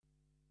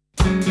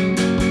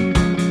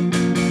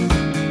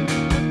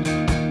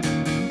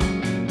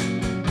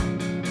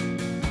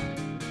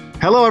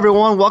Hello,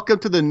 everyone. Welcome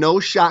to the No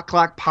Shot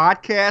Clock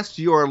podcast.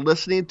 You are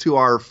listening to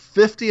our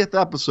 50th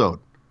episode.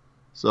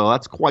 So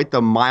that's quite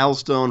the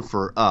milestone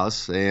for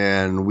us,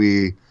 and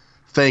we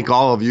thank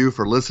all of you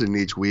for listening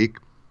each week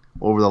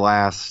over the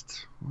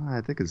last,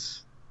 I think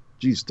it's,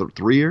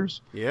 3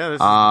 years? Yeah, this is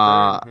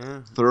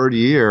the third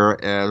year,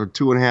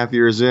 2.5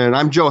 years in.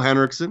 I'm Joe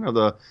Henricksen of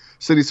the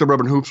City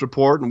Suburban Hoops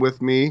Report, and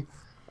with me,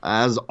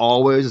 as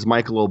always, is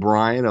Michael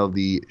O'Brien of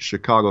the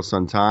Chicago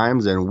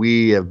Sun-Times, and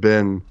we have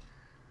been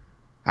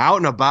out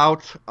and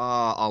about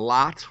a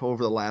lot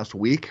over the last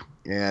week,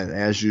 and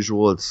as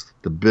usual, it's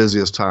the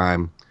busiest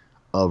time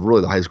of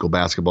really the high school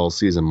basketball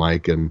season,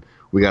 Mike, and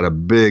we got a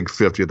big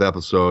 50th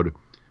episode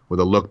with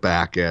a look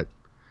back at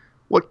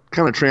what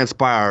kind of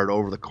transpired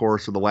over the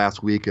course of the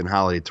last week in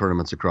holiday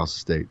tournaments across the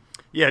state.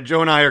 Yeah,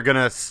 Joe and I are going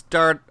to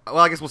start, well,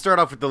 I guess we'll start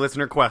off with the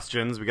listener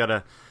questions. We got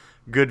a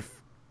good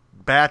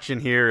batch in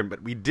here,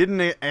 but we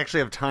didn't actually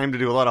have time to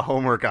do a lot of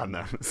homework on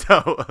them, so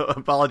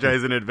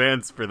apologize in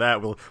advance for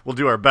that. We'll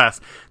do our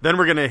best. Then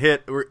we're gonna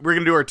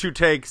do our two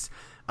takes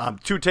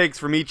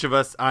from each of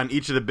us on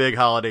each of the big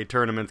holiday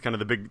tournaments, kind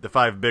of the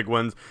 5 big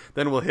ones.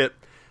 Then we'll hit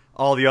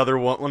all the other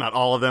one, well, not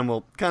all of them.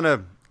 We'll kind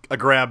of a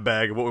grab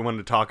bag of what we wanted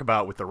to talk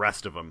about with the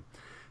rest of them.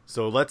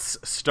 So let's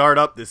start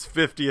up this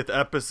 50th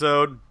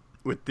episode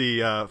with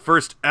the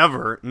first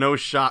ever No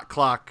Shot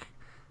Clock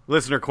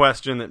listener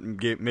question that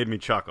made me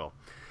chuckle.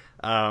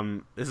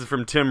 This is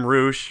from Tim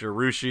Roosh, or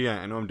Rooshi.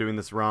 I know I'm doing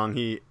this wrong.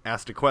 He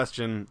asked a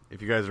question,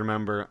 if you guys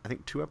remember, I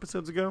think 2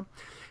 episodes ago.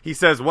 He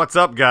says, "What's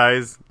up,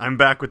 guys? I'm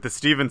back with the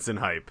Stevenson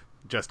hype."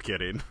 Just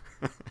kidding.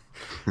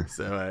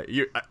 So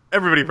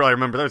everybody probably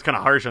remember that was kind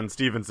of harsh on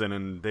Stevenson,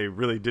 and they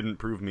really didn't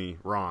prove me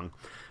wrong.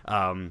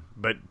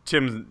 But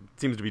Tim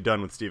seems to be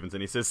done with Stevenson.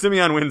 He says,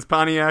 "Simeon wins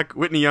Pontiac.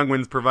 Whitney Young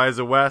wins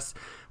Proviso West.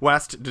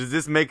 Does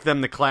this make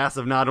them the class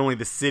of not only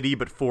the city,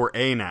 but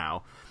 4A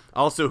now?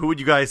 Also, who would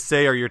you guys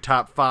say are your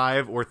top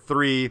 5 or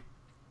 3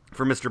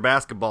 for Mr.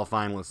 Basketball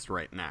finalists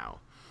right now?"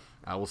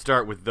 We'll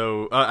start with,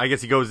 I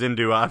guess he goes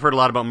into, I've heard a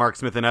lot about Mark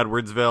Smith in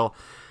Edwardsville.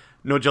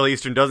 No Jelly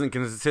Eastern doesn't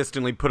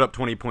consistently put up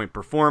 20-point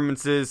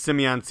performances.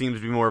 Simeon seems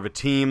to be more of a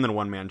team than a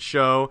one-man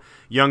show.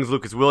 Young's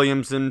Lucas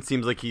Williamson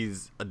seems like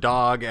he's a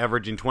dog,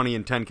 averaging 20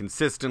 and 10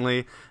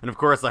 consistently. And, of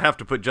course, I have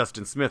to put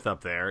Justin Smith up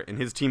there. In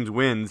his team's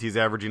wins, he's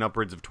averaging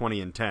upwards of 20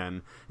 and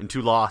 10. In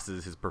 2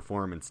 losses, his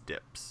performance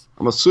dips.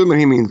 I'm assuming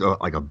he means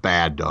like a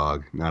bad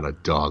dog, not a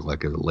dog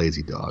like a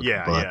lazy dog.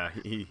 Yeah, but,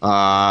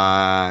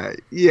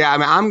 yeah. I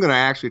mean, I'm going to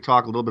actually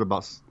talk a little bit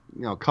about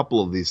a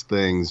couple of these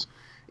things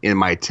in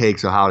my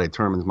takes of holiday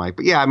tournaments, Mike.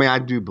 But yeah, I mean, I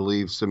do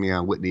believe Simeon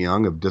and Whitney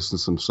Young have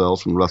distanced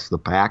themselves from the rest of the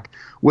pack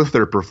with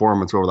their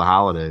performance over the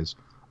holidays.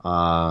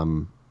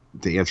 To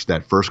answer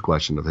that first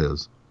question of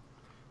his.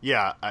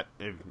 Yeah,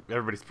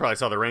 everybody's probably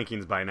saw the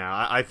rankings by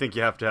now. I think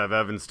you have to have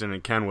Evanston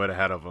and Kenwood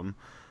ahead of them.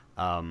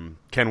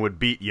 Kenwood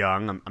beat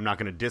Young. I'm not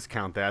going to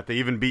discount that. They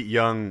even beat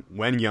Young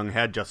when Young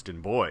had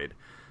Justin Boyd,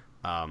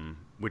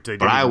 which they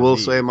didn't. But I will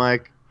say,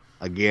 Mike,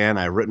 again,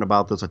 I've written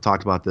about this. I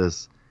talked about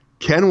this.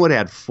 Kenwood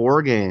had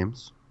 4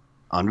 games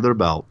under their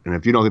belt, and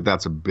if you don't think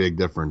that's a big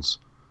difference,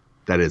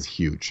 that is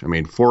huge. I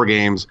mean, 4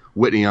 games,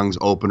 Whitney Young's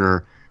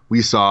opener.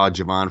 We saw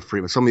Javon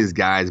Freeman, some of these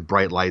guys,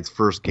 bright lights,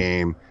 first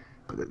game.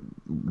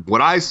 What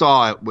I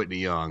saw at Whitney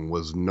Young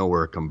was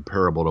nowhere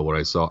comparable to what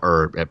I saw,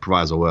 or at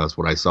Proviso West,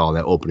 what I saw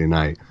that opening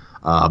night.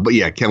 But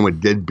yeah,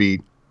 Kenwood did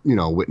beat,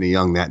 Whitney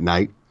Young that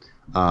night.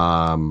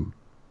 I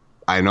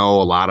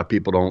know a lot of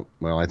people don't,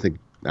 I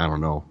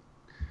don't know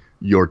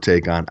your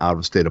take on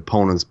out-of-state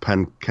opponents.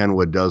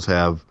 Kenwood does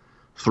have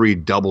 3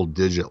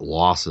 double-digit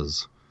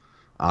losses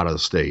out of the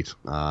state,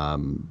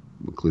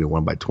 including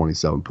one by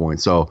 27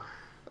 points. So,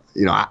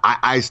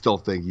 I still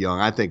think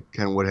Young. I think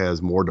Kenwood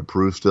has more to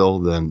prove still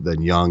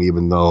than Young,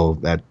 even though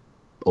that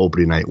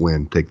opening night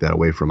win, take that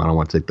away from. I don't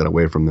want to take that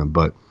away from them,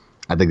 but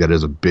I think that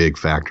is a big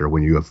factor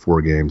when you have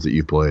 4 games that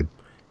you've played.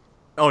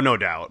 Oh, no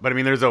doubt. But, I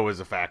mean, there's always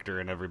a factor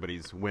in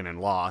everybody's win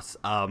and loss.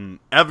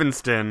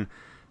 Evanston,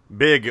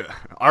 big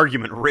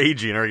argument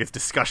raging, or I guess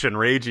discussion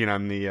raging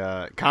on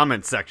the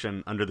comment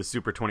section under the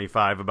Super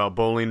 25 about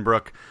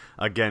Bolingbrook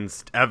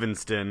against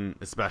Evanston,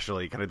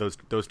 especially kind of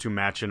those two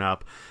matching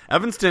up.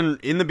 Evanston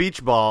in the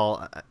beach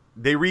ball,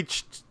 they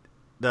reached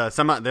they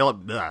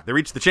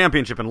reached the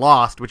championship and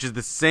lost, which is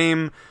the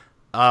same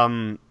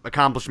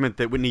accomplishment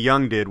that Whitney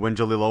Young did when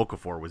Jaleel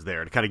Okafor was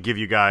there, to kind of give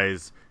you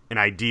guys an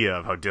idea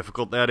of how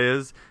difficult that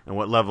is and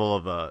what level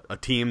of a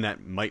team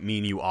that might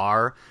mean you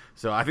are.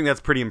 So I think that's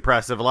pretty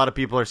impressive. A lot of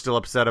people are still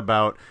upset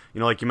about,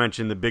 like you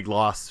mentioned, the big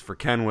loss for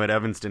Kenwood.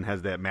 Evanston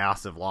has that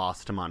massive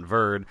loss to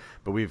Montverde,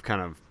 but we've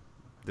kind of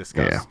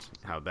discussed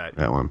how that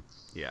one.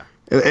 Yeah.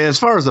 As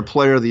far as the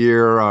player of the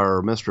year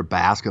or Mr.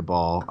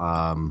 Basketball,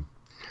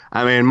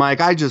 I mean,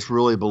 Mike, I just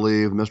really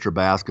believe Mr.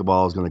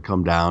 Basketball is going to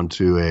come down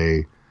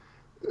to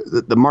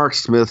the Mark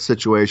Smith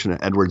situation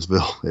at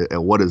Edwardsville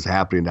and what is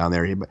happening down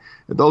there.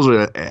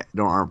 Those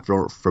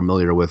aren't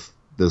familiar with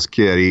this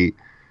kid.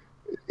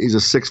 He's a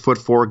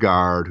 6'4"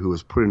 guard who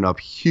is putting up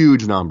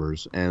huge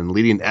numbers and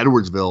leading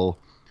Edwardsville,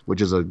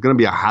 which is going to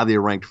be a highly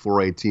ranked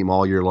 4A team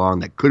all year long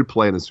that could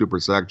play in the Super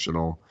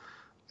Sectional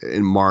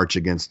in March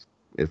against,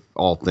 if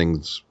all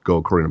things go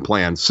according to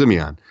plan,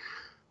 Simeon.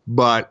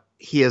 But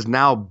he has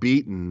now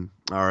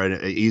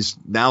he's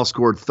now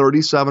scored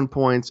 37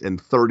 points and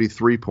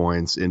 33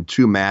 points in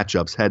 2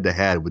 matchups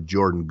head-to-head with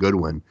Jordan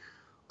Goodwin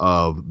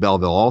of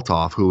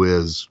Belleville-Altoff, who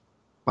is,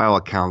 by all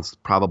accounts,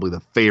 probably the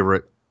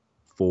favorite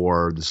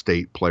for the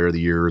State Player of the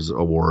Year's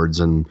awards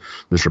and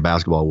Mr.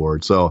 Basketball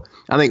Award. So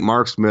I think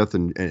Mark Smith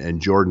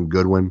and Jordan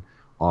Goodwin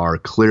are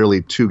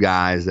clearly 2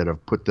 guys that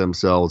have put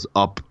themselves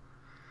up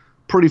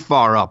pretty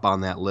far up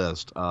on that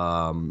list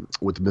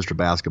with Mr.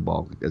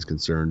 Basketball is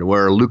concerned.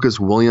 Where Lucas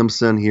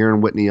Williamson here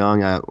and Whitney Young,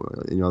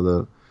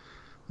 the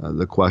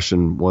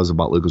question was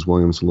about Lucas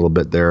Williamson a little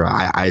bit there.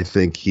 I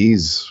think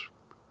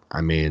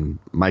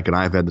Mike and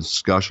I have had this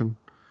discussion.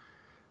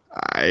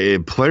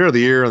 Player of the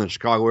Year in the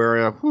Chicago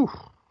area,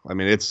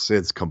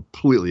 it's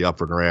completely up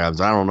for grabs.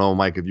 I don't know,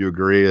 Mike, if you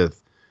agree, if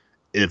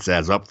it's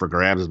as up for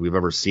grabs as we've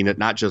ever seen it.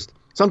 Not just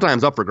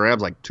sometimes up for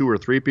grabs like 2 or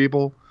 3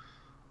 people.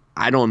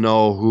 I don't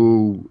know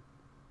who.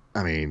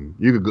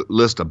 You could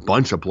list a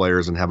bunch of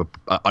players and have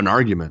an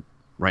argument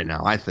right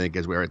now, I think,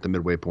 as we're at the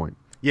midway point.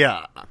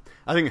 Yeah,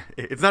 I think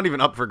it's not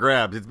even up for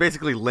grabs. It's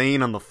basically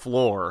laying on the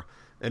floor,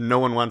 and no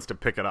one wants to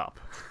pick it up.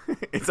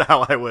 It's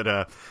how I would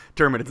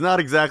term it. It's not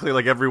exactly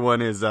like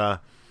everyone is,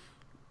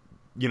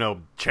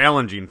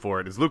 challenging for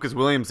it. It's Lucas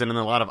Williamson and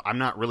a lot of I'm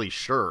not really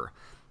sure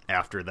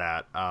after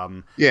that.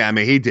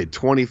 He did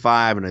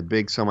 25 in a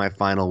big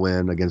semifinal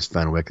win against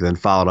Fenwick, then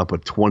followed up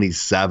with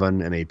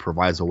 27 in a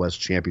Proviso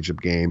West championship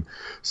game.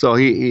 So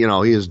he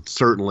is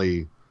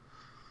certainly,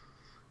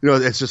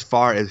 it's just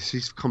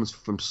he comes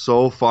from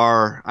so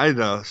far. I did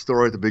a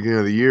story at the beginning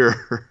of the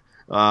year.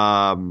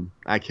 I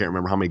can't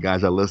remember how many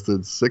guys I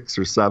listed, 6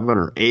 or 7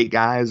 or 8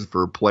 guys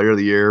for Player of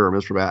the Year or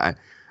Mr.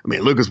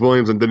 Lucas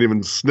Williamson didn't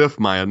even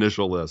sniff my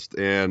initial list.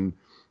 And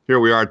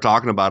here we are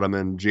talking about him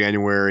in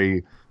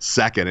January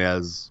 2nd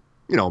as,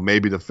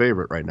 maybe the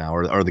favorite right now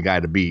or the guy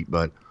to beat.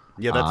 But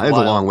yeah, that's it's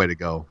a long way to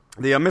go.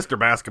 The Mr.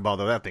 Basketball,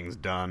 though, that thing's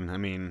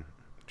done.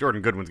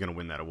 Jordan Goodwin's going to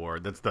win that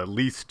award. That's the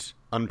least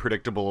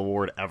unpredictable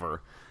award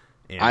ever.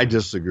 And I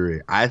disagree.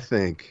 I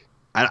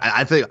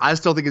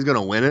still think he's going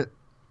to win it.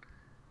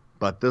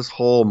 But this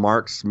whole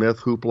Mark Smith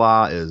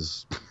hoopla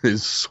is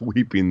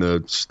sweeping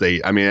the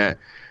state.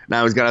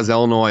 Now he's got his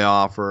Illinois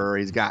offer.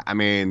 He's got,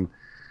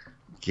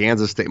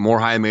 Kansas State, more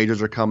high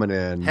majors are coming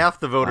in.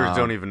 Half the voters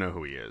don't even know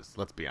who he is.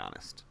 Let's be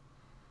honest.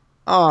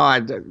 I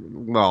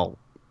would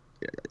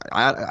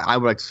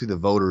like to see the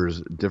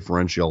voters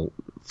differential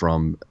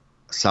from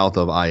south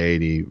of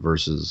I-80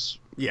 versus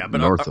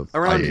north of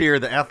around I-80. here,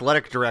 the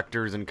athletic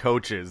directors and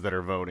coaches that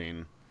are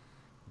voting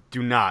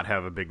do not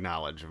have a big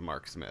knowledge of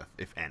Mark Smith,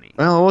 if any.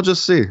 Well, we'll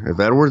just see. If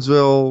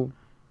Edwardsville,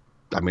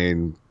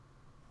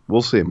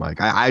 we'll see,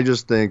 Mike. I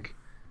just think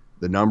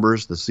the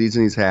numbers, the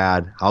season he's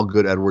had, how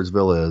good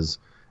Edwardsville is,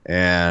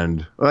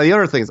 and the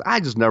other thing is I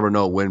just never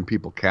know when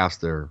people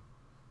cast their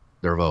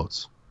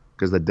votes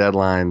because the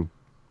deadline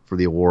for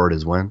the award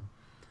is when?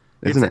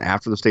 Isn't it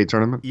after the state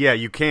tournament? Yeah,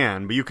 you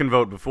can, but you can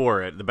vote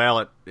before it. The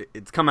ballot,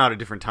 it's come out at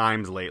different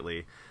times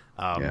lately.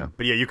 But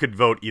yeah, you could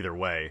vote either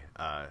way.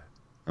 I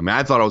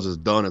thought it was as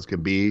done as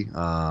could be.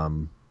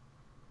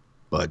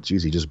 But,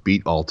 geez, he just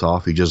beat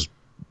Altoff. He just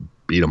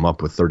beat him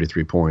up with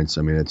 33 points.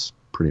 It's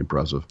pretty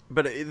impressive.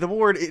 But the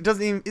award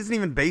isn't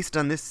even based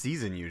on this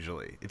season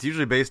usually. It's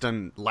usually based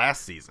on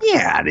last season.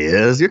 Yeah, it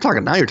is. You're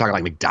talking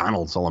like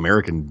McDonald's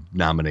All-American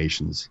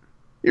nominations.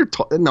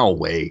 No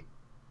way.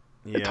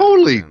 Yeah,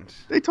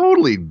 they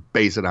totally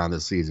base it on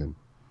this season.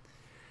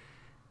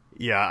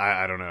 Yeah,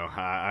 I don't know.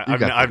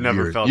 I've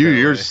never felt you're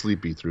that way.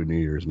 sleepy through New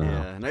Year's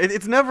now. Yeah,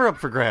 it's never up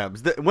for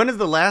grabs. When is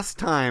the last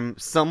time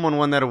someone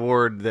won that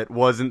award that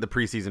wasn't the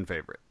preseason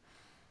favorite?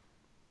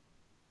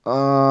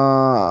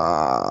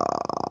 Boatwright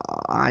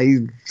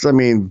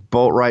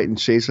and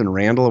Chase and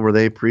Randall, were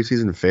they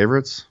preseason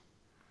favorites?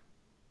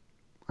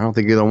 I don't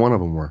think either one of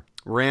them were.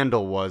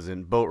 Randall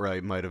wasn't.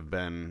 Boatwright might have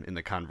been in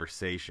the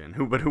conversation.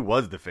 Who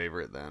was the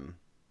favorite then?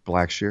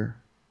 Blackshear.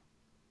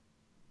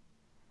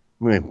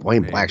 Wayne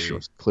Blackshear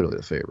was clearly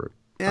the favorite.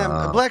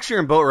 Yeah, Blackshear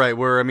and Boatwright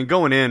were.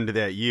 Going into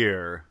that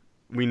year,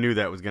 we knew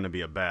that was going to be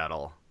a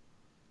battle.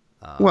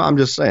 Well, I'm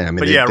just saying.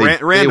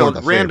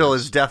 Randall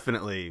is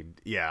definitely.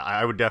 Yeah,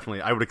 I would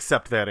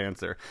accept that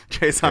answer.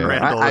 Jason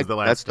Randall is the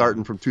last. That's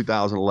starting from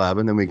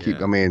 2011, and we keep.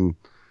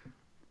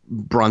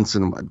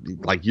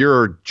 Brunson, like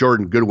your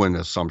Jordan Goodwin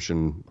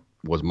assumption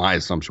was my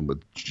assumption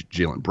with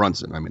Jalen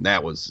Brunson.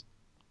 That was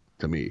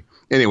to me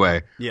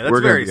anyway. Yeah, that's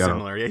very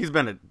similar. Yeah, he's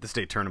been at the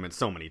state tournament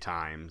so many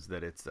times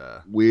that it's.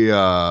 We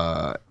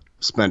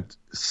spent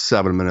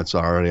 7 minutes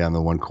already on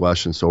the one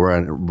question, so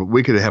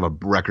we could have a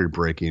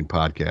record-breaking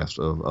podcast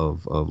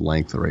of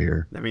length right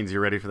here. That means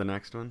you're ready for the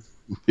next one?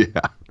 Yeah.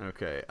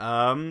 Okay.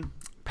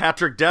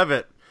 Patrick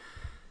Devitt.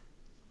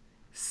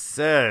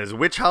 Says,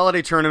 which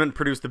holiday tournament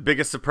produced the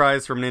biggest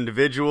surprise from an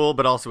individual,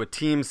 but also a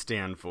team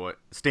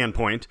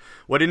standpoint?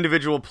 What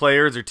individual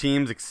players or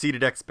teams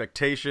exceeded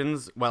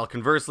expectations, while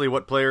conversely,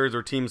 what players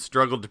or teams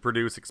struggled to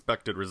produce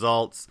expected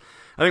results?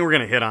 I think we're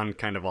going to hit on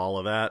kind of all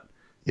of that.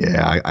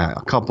 Yeah,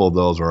 a couple of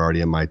those are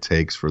already in my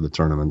takes for the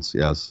tournaments,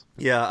 yes.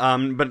 Yeah,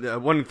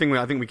 but one thing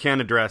I think we can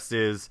address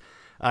is,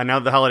 now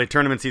that the holiday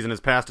tournament season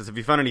has passed us, if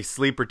you found any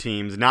sleeper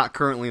teams not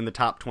currently in the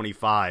top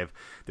 25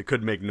 that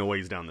could make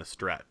noise down the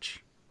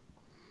stretch.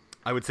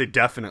 I would say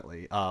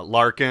definitely.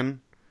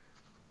 Larkin,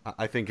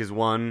 I think, is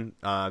one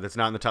that's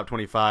not in the top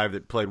 25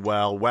 that played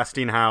well.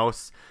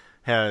 Westinghouse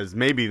has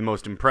maybe the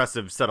most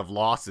impressive set of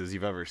losses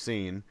you've ever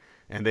seen,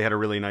 and they had a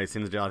really nice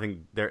Hinsdale. I think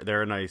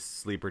they're a nice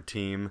sleeper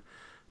team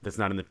that's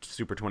not in the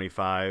Super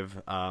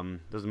 25.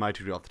 Those are my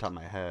two off the top of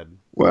my head.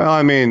 Well,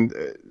 I mean,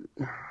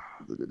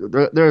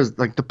 there's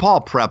like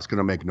DePaul Prep's going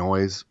to make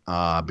noise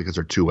because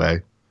they're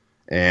 2A,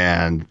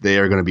 and they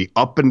are going to be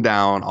up and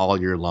down all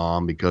year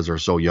long because they're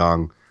so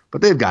young. But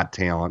they've got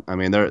talent. I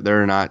mean,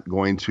 they're not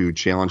going to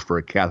challenge for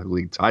a Catholic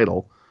League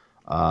title.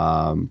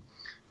 But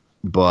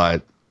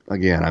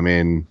again, I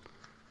mean,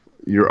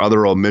 your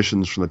other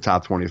omissions from the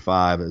top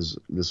 25 is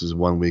this is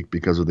 1 week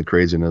because of the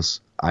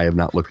craziness. I have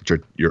not looked at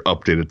your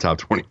updated top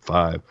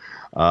 25.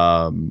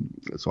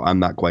 So I'm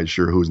not quite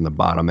sure who's in the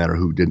bottom that or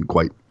who didn't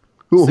quite.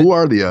 Who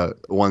are the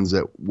ones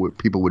that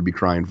people would be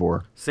crying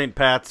for? St.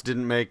 Pat's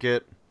didn't make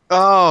it.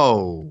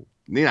 Oh,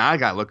 Nina, I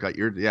got to look at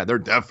they're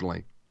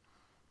definitely.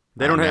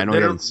 They don't have. I know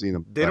you haven't seen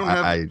them. They don't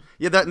have.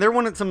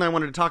 They're something I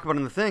wanted to talk about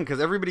in the thing because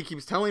everybody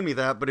keeps telling me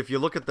that. But if you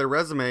look at their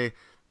resume,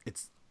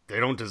 they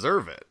don't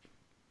deserve it.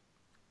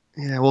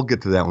 Yeah, we'll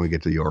get to that when we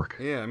get to York.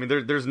 Yeah, I mean,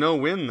 there's no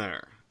win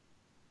there.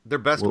 Their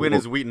best win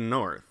is Wheaton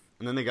North,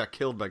 and then they got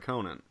killed by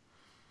Conan.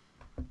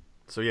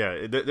 So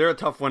yeah, they're a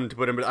tough one to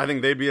put in, but I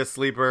think they'd be a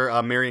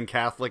sleeper. Marian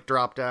Catholic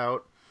dropped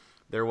out.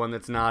 They're one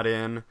that's not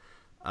in.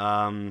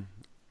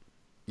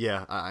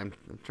 Yeah, I'm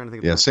trying to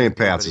think. Yeah, St.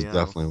 Pat's is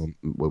definitely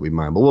what we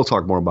mind, but we'll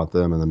talk more about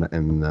them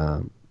in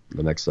the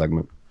next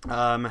segment.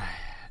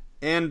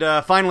 And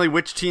finally,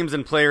 which teams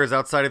and players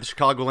outside of the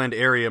Chicagoland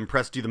area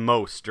impressed you the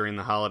most during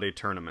the holiday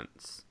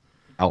tournaments?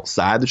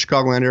 Outside the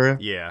Chicagoland area?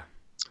 Yeah.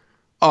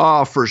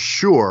 For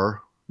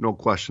sure, no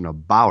question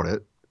about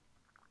it.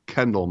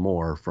 Kendall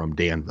Moore from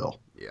Danville.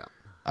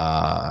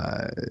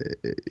 Yeah.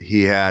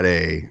 He had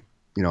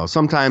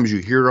sometimes you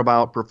hear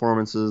about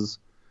performances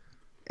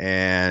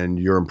and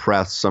you're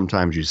impressed.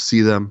 Sometimes you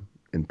see them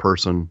in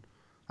person.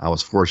 I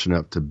was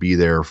fortunate to be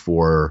there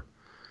for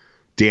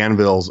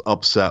Danville's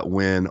upset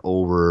win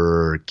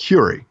over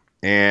Curie.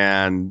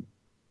 And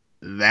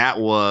that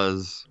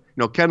was,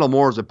 Kendall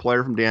Moore is a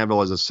player from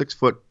Danville, is a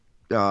slender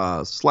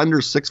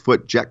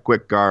 6-foot jet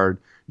quick guard,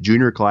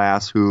 junior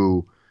class,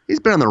 who he's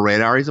been on the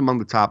radar. He's among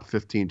the top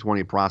 15,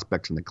 20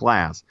 prospects in the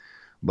class,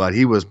 but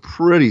he was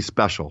pretty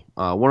special.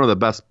 One of the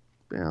best,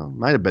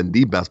 might have been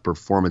the best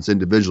performance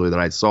individually that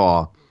I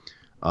saw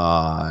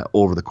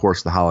over the course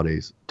of the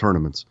holidays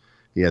tournaments.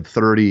 He had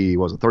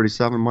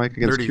 37, Mike,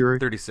 against Curie?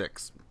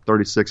 36.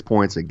 36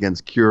 points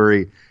against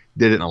Curie.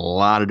 Did it in a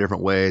lot of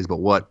different ways, but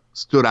what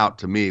stood out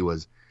to me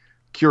was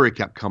Curie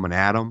kept coming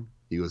at him.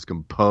 He was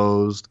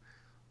composed.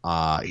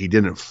 He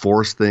didn't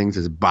force things.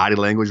 His body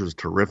language was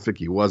terrific.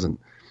 He wasn't,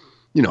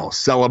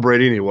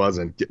 celebrating. He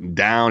wasn't getting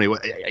down.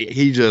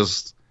 He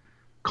just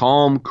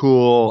calm,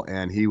 cool,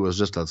 and he was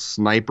just a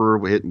sniper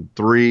hitting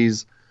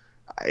threes.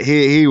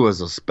 He was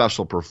a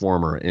special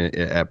performer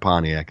at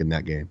Pontiac in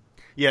that game.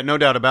 Yeah, no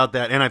doubt about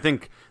that. And I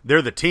think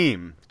they're the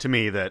team, to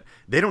me, that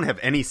they don't have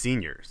any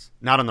seniors.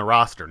 Not on the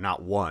roster,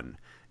 not one.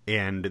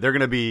 And they're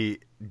going to be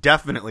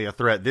definitely a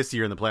threat this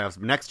year in the playoffs.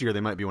 Next year,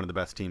 they might be one of the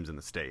best teams in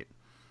the state.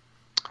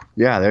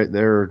 Yeah,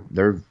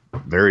 they're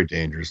very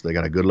dangerous. They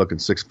got a good-looking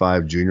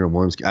 6'5" junior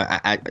Williams.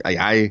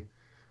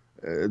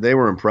 They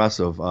were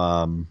impressive.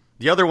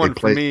 The other one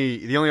for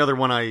me, the only other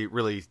one I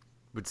really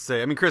would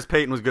say, I mean, Chris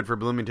Payton was good for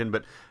Bloomington,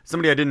 but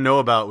somebody I didn't know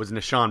about was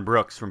Nishan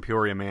Brooks from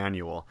Peoria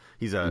Manual.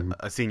 He's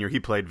a senior. He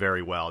played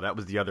very well. That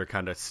was the other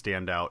kind of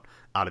standout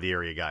out of the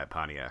area guy at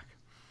Pontiac.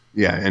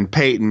 Yeah, and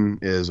Payton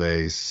is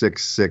a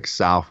 6'6"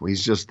 sophomore.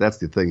 That's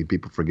the thing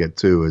people forget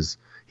too, is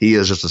he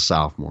is just a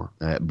sophomore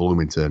at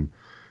Bloomington.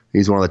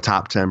 He's one of the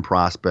top 10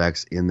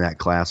 prospects in that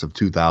class of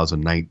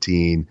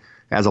 2019.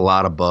 Has a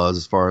lot of buzz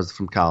as far as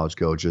from college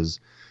coaches,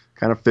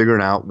 kind of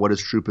figuring out what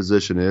his true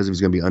position is. If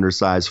he's going to be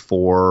undersized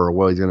 4 or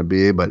what he's going to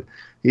be, but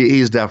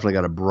he's definitely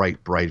got a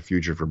bright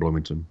future for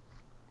Bloomington.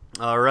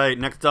 All right,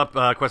 next up,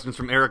 questions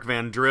from Eric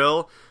Van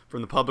Drill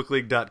from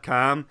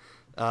thepublicleague.com.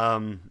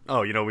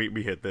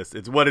 We hit this.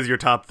 It's what is your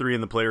top 3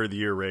 in the Player of the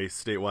Year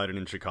race, statewide and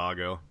in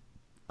Chicago?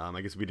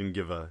 I guess you didn't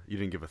give a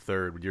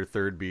third. Would your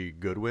third be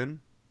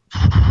Goodwin?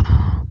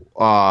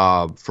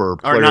 For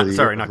player of the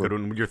year, not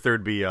Goodwin. Would your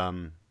third be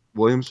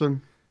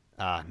Williamson?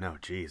 No,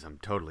 geez, I'm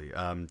totally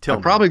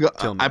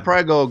Tillman.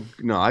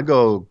 I'd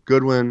go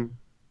Goodwin,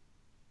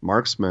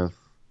 Mark Smith,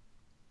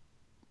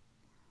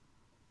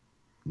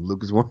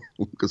 Lucas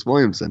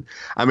Williamson.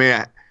 I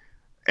mean,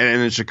 and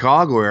in the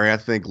Chicago area, I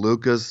think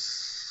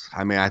Lucas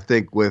I mean, I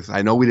think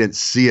I know we didn't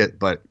see it,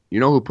 but you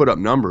know who put up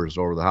numbers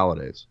over the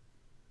holidays?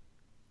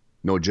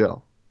 No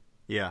Jill.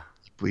 Yeah.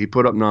 He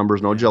put up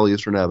numbers. No Yeah. Jill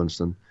Eastern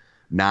Evanston.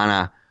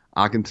 Nana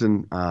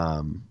Ockenton.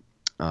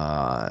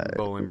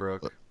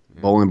 Bolingbrook.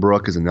 Yeah.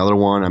 Bolingbrook is another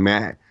one. I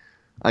mean,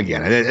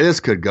 again, this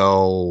could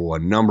go a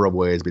number of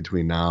ways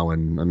between now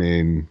and, I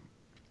mean,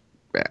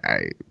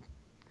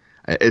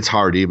 it's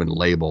hard to even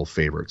label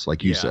favorites,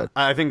 like you said.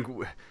 I think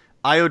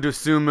Ayo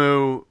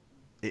Dosunmu,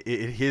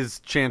 his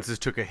chances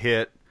took a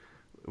hit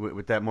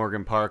with that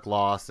Morgan Park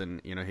loss,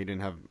 and he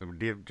didn't have.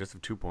 Did he have just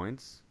have 2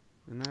 points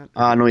in that?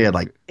 No, he had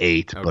like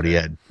 8, okay. but he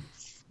had,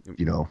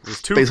 it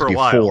was 2 basically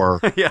for a while.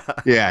 4.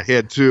 Yeah, he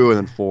had 2 and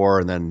then 4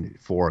 and then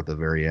 4 at the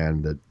very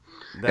end.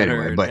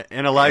 Anyway, but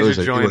and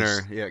Elijah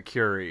Joyner,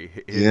 Curie,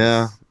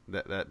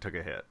 that took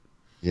a hit.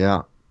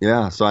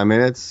 Yeah. So I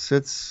mean,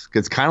 it's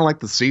kind of like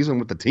the season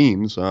with the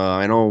teams.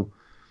 I know,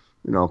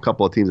 a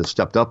couple of teams have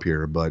stepped up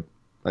here, but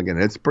again,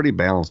 it's pretty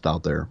balanced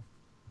out there.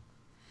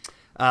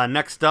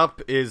 Next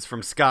up is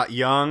from Scott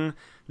Young.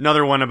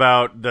 Another one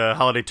about the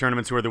holiday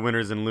tournaments, who are the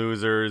winners and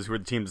losers, who are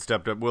the teams that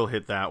stepped up. We'll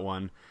hit that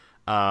one.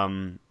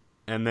 And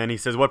then he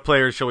says, what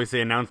players, shall we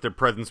say, announced their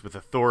presence with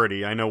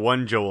authority? I know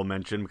one Joe will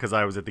mention because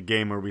I was at the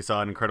game where we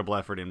saw an incredible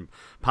effort in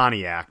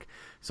Pontiac.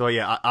 So,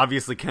 yeah,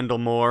 obviously Kendall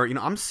Moore.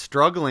 I'm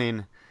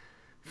struggling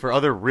for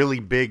other really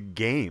big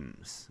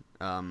games.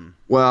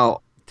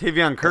 Well,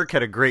 Tavion Kirk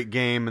had a great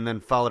game and then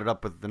followed it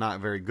up with the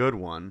not very good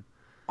one.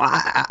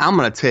 I'm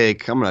gonna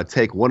take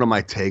one of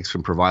my takes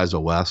from Proviso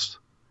West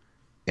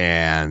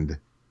and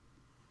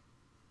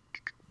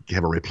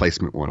have a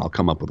replacement one. I'll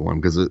come up with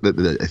one because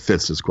it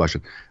fits this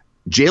question.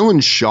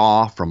 Jalen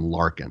Shaw from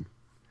Larkin.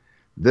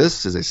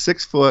 This is a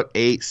 6'8",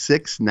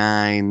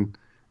 6'9"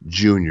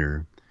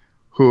 junior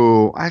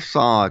who I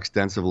saw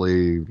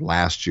extensively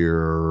last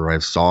year. I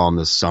saw him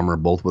this summer,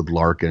 both with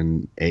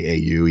Larkin,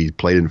 AAU. He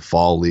played in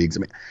fall leagues. I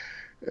mean,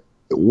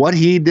 what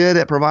he did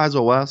at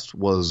Proviso West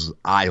was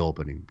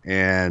eye-opening,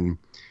 and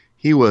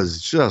he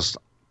was just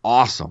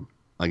awesome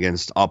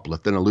against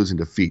Uplift in a losing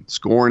defeat,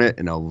 scoring it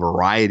in a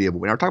variety of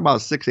ways. We're talking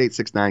about a 6'8",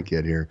 6'9"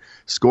 kid here.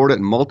 Scored it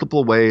in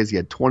multiple ways. He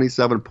had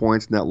 27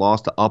 points in that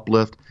loss to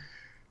Uplift.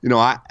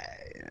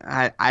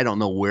 I don't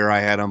know where I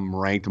had him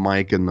ranked,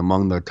 Mike, and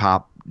among the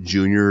top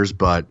juniors,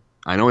 but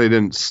I know he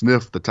didn't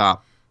sniff the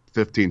top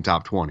 15,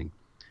 top 20.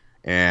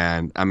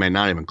 And, I mean,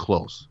 not even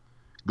close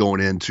going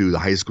into the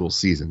high school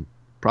season.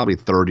 Probably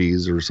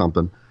 30s or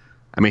something.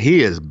 I mean,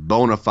 he is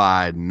bona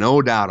fide,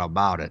 no doubt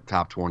about it,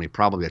 top 20,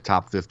 probably a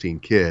top 15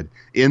 kid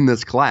in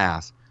this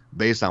class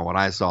based on what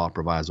I saw at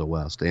Proviso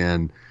West.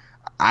 And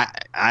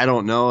I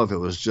don't know if it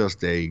was just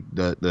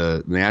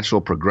the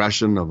natural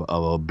progression of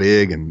a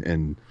big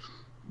and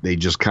they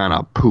just kind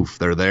of poof,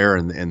 they're there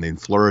and they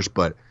flourish.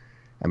 But,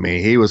 I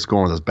mean, he was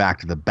scoring with his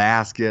back to the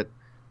basket.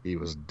 He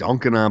was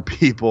dunking on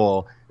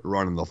people,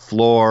 running the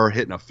floor,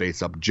 hitting a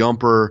face-up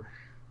jumper.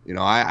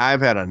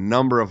 I've had a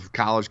number of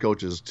college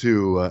coaches,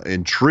 too,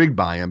 intrigued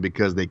by him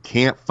because they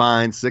can't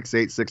find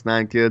 6'8",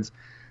 6'9" kids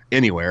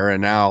anywhere.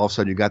 And now all of a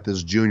sudden you got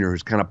this junior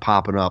who's kind of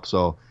popping up.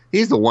 So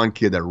he's the one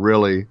kid that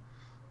really,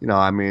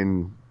 I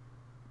mean,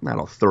 not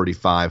a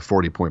 35,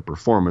 40-point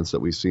performance that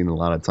we've seen a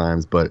lot of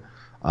times, but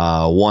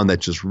one that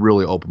just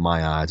really opened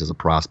my eyes as a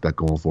prospect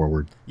going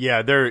forward.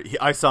 Yeah,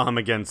 I saw him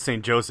against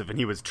St. Joseph, and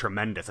he was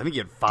tremendous. I think he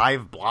had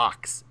 5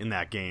 blocks in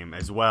that game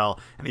as well,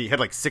 and he had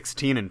like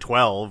 16 and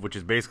 12, which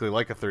is basically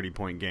like a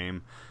 30-point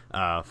game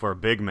for a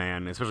big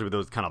man, especially with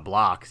those kind of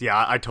blocks.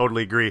 Yeah, I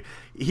totally agree.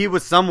 He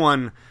was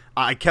someone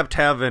I kept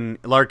having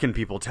Larkin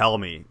people tell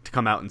me to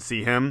come out and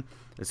see him.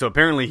 So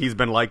apparently he's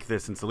been like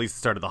this since at least the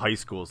start of the high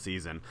school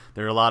season.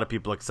 There are a lot of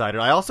people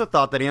excited. I also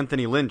thought that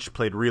Anthony Lynch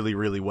played really,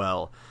 really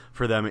well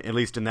for them, at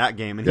least in that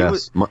game. And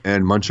yes,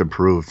 and much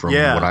improved from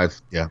what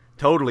I've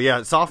totally.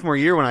 Yeah, sophomore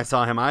year when I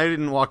saw him, I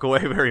didn't walk away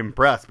very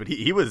impressed, but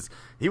he was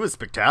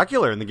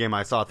spectacular in the game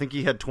I saw. I think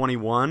he had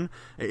 21.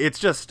 It's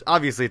just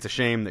obviously it's a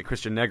shame that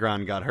Christian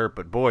Negron got hurt,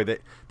 but boy,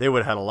 they would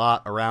have had a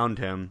lot around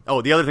him.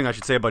 Oh, the other thing I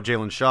should say about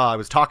Jalen Shaw, I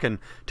was talking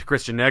to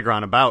Christian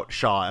Negron about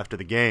Shaw after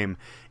the game,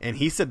 and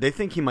he said they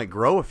think he might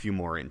grow a few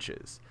more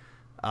inches,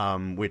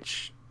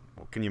 which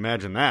can you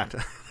imagine that?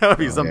 That would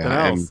be something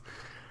else.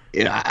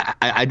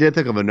 I did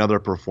think of another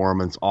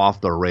performance, off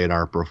the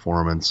radar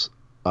performance.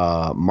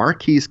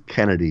 Marquise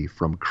Kennedy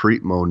from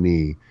Crete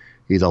Moni.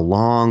 He's a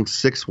long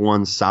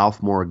 6'1"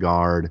 sophomore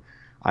guard.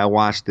 I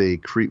watched the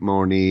Crete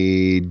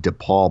Moni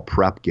DePaul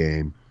prep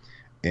game,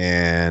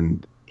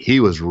 and he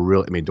was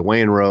really. I mean,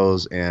 Dwayne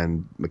Rose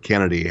and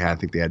McKennedy I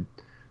think they had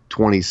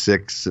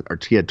 26, or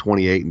he had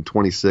 28 and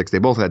 26. They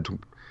both had,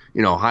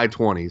 high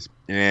 20s,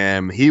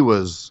 and he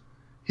was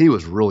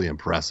really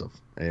impressive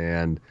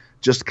and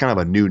just kind of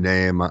a new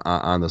name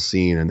on the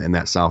scene in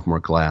that sophomore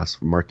class.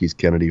 Marquise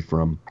Kennedy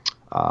from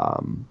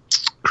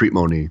Crete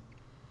Moni.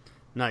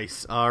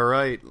 Nice. All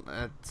right,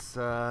 that's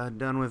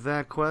done with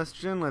that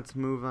question. Let's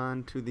move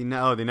on to the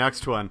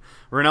next one.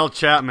 Rennell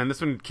Chapman. This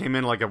one came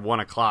in like at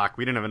 1 o'clock.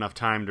 We didn't have enough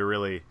time to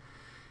really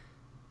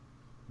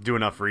do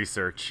enough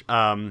research.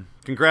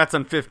 Congrats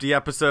on 50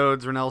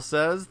 episodes, Renell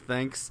says.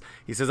 Thanks.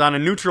 He says, on a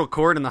neutral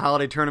court in the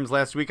holiday tournaments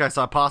last week, I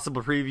saw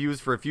possible previews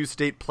for a few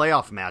state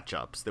playoff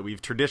matchups that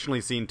we've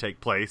traditionally seen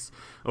take place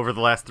over the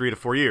last 3 to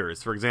 4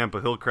 years. For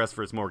example, Hillcrest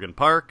versus Morgan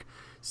Park,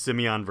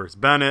 Simeon versus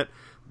Bennett,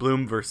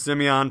 Bloom versus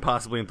Simeon,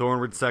 possibly in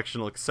Thornwood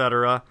sectional,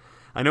 etc.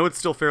 I know it's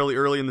still fairly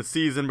early in the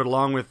season, but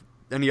along with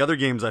any other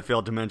games I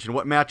failed to mention,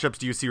 what matchups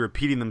do you see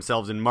repeating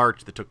themselves in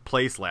March that took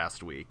place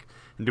last week?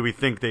 And do we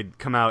think they'd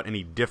come out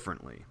any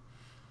differently?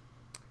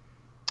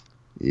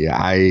 Yeah,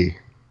 I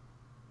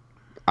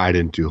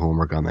didn't do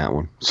homework on that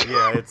one.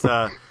 Yeah,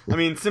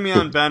 it's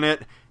Simeon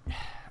Bennett.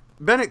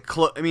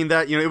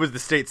 It was the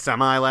state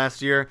semi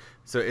last year,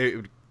 so it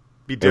would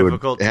be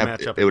difficult to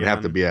match up. It would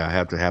have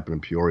to happen in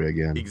Peoria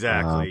again.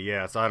 Exactly.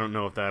 So I don't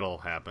know if that'll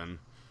happen.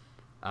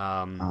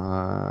 Bloom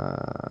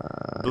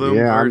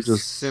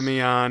versus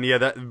Simeon. Yeah,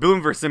 that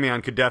Bloom versus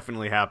Simeon could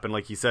definitely happen,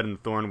 like he said in the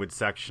Thornwood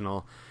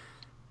sectional.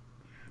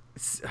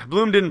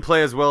 Bloom didn't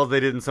play as well as they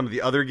did in some of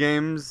the other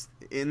games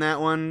in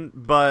that one,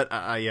 but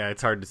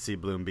it's hard to see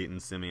Bloom beating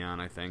Simeon,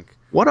 I think.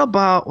 What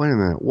about, wait a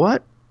minute,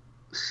 what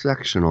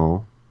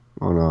sectional?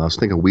 Oh no, I was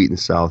thinking Wheaton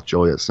South,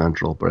 Joliet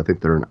Central, but I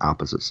think they're in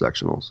opposite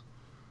sectionals.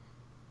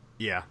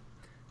 Yeah.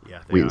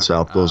 Wheaton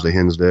South goes to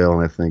Hinsdale,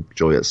 and I think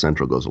Joliet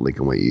Central goes to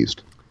Lincoln Way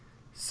East.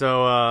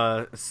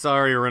 So,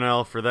 sorry,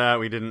 Renell, for that.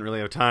 We didn't really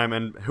have time.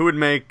 And who would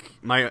make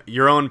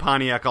your own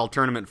Pontiac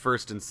All-Tournament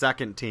first and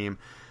second team?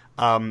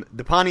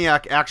 The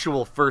Pontiac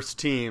actual first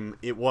team,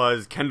 it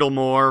was Kendall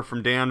Moore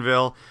from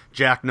Danville,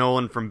 Jack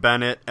Nolan from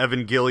Bennett,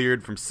 Evan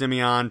Gilliard from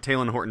Simeon,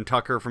 Talon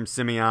Horton-Tucker from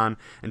Simeon,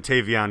 and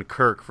Tavion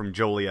Kirk from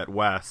Joliet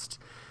West.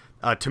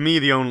 To me,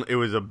 it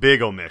was a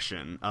big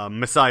omission.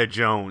 Messiah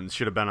Jones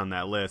should have been on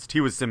that list.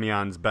 He was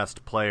Simeon's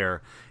best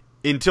player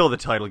until the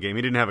title game.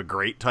 He didn't have a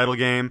great title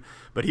game,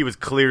 but he was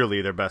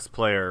clearly their best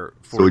player.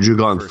 So would you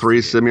go on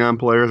 3 Simeon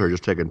players, or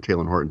just taking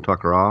Talon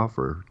Horton-Tucker off,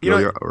 or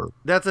Gilliard?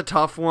 That's a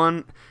tough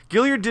one.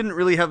 Gilliard didn't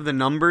really have the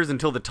numbers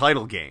until the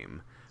title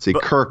game. See,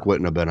 Kirk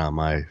wouldn't have been on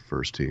my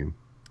first team.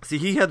 See,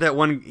 he had that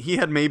one. He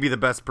had maybe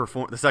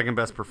the second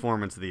best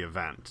performance of the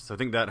event. So I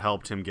think that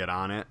helped him get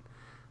on it.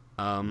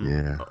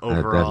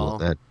 Overall,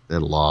 that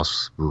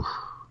loss. Oof.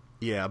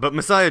 Yeah, but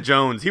Messiah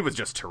Jones, he was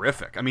just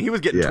terrific. I mean, he was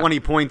getting 20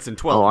 points and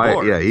 12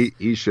 boards. Yeah,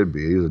 he should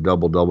be. He was a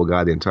double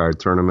guy the entire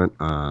tournament.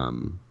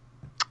 So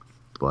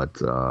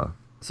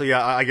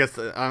yeah, I guess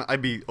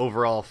I'd be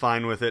overall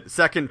fine with it.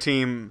 Second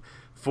team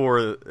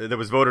that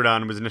was voted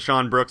on was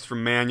Nishawn Brooks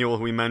from Manual,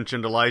 who we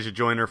mentioned, Elijah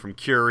Joyner from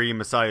Curie,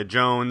 Messiah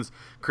Jones,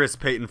 Chris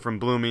Payton from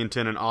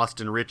Bloomington, and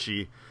Austin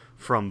Ritchie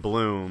from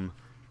Bloom.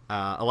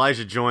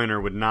 Elijah Joyner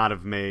would not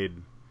have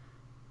made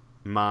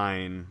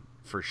mine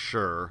for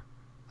sure.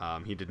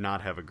 He did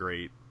not have a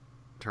great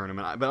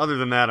tournament. But other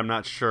than that, I'm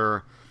not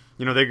sure.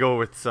 They go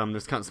with some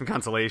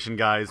consolation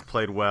guys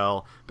played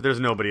well, but there's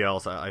nobody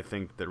else, I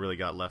think, that really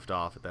got left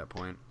off at that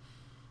point.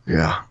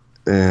 Yeah.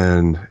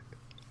 And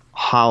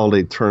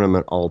holiday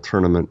tournament, all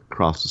tournament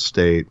across the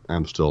state.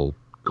 I'm still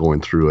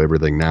going through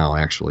everything now,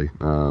 actually.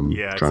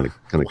 Trying to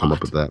kind of come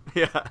up with that.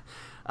 Yeah.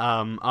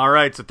 All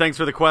right. So thanks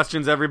for the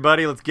questions,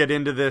 everybody. Let's get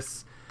into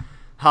this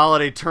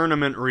holiday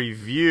tournament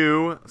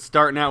review,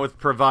 starting out with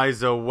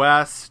Proviso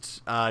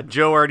West.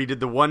 Joe already did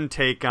the one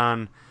take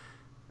on.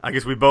 I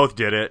guess we both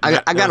did it.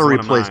 I got a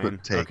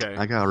replacement take. Okay.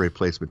 I got a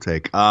replacement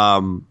take.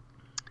 I'm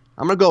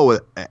gonna go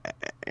with,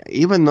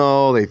 even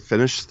though they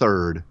finished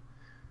third,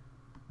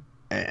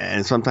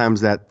 and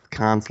sometimes that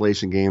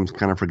consolation game's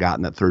kind of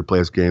forgotten, that third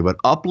place game. But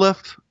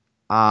Uplift,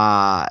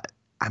 I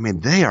mean,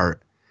 they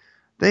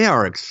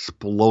are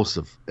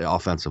explosive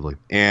offensively,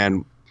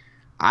 and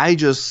I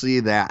just see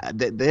that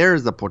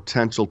there's the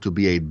potential to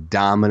be a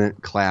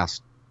dominant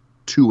Class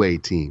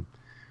 2A team.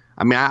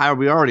 I mean,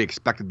 we already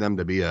expected them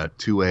to be a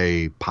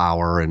 2A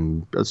power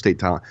and a state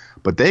talent,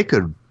 but they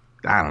could,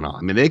 I don't know.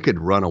 I mean, they could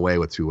run away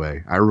with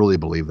 2A. I really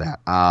believe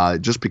that.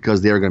 Just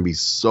because they're going to be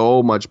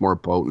so much more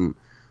potent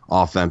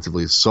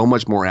offensively, so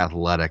much more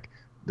athletic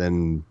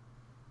than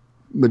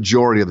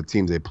majority of the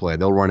teams they play.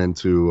 They'll run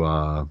into,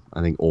 I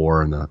think,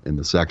 Orr in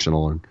the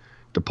sectional and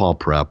DePaul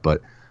Prep,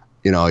 but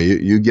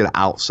you get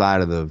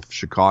outside of the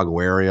Chicago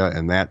area,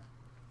 and that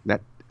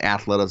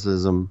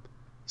athleticism,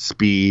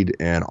 speed,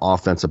 and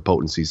offensive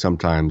potency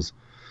sometimes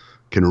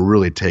can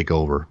really take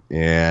over.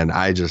 And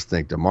I just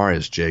think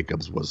Demarius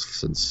Jacobs was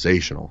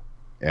sensational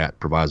at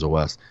Proviso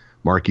West.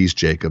 Marquise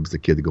Jacobs, the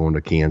kid going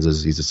to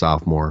Kansas, he's a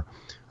sophomore.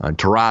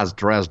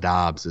 Terez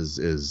Dobbs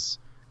is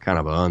kind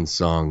of an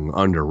unsung,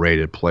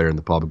 underrated player in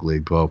the public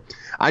league. So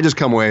I just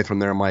come away from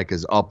there, Mike,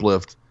 as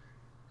Uplift,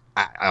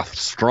 a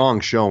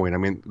strong showing. I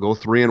mean, go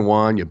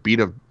 3-1. You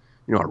beat a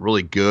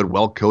really good,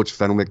 well-coached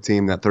Fenwick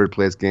team. That third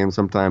place game,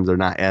 sometimes they're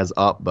not as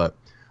up, but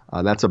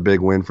that's a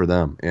big win for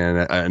them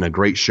and a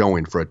great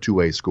showing for a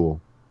 2A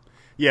school.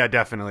 Yeah,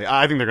 definitely.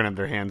 I think they're going to have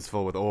their hands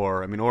full with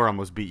Orr. I mean, Orr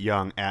almost beat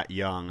Young at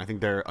Young. I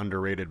think they're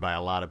underrated by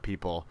a lot of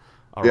people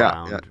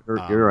around. Yeah,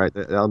 you're right.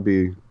 That'll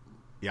be.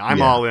 Yeah,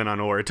 I'm all in on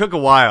Orr. It took a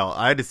while.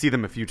 I had to see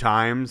them a few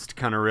times to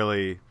kind of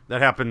really.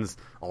 That happens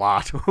a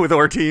lot with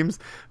our teams.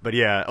 But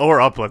yeah, or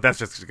Uplift. That's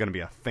just going to be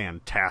a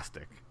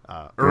fantastic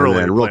early and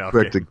then real playoff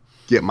quick game. to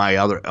get my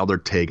other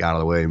take out of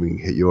the way, and we can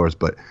hit yours.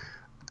 But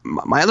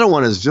my other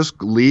one is just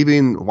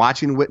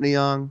watching Whitney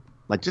Young,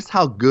 like just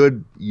how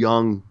good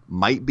Young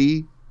might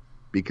be.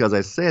 Because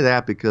I say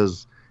that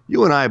because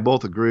you and I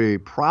both agree,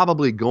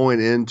 probably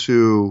going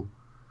into,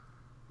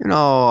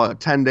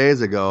 10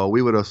 days ago,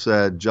 we would have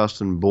said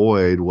Justin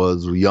Boyd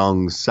was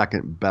Young's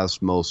second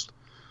best, most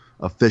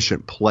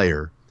efficient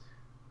player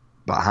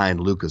behind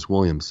Lucas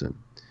Williamson.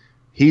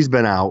 He's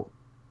been out.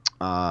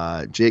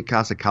 Jake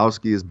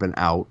Kosakowski has been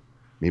out.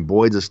 I mean,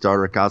 Boyd's a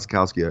starter.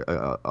 Kosakowski,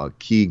 a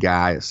key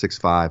guy at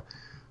 6'5".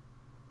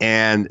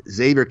 And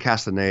Xavier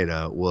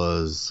Castaneda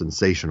was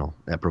sensational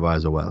at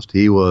Proviso West.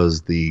 He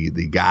was the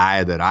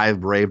guy that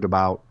I've raved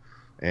about,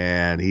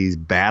 and he's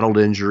battled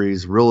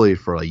injuries really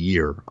for a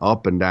year,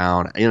 up and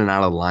down, in and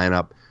out of the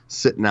lineup,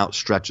 sitting out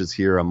stretches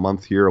here, a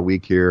month here, a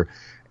week here.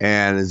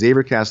 And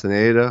Xavier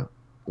Castaneda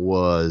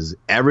was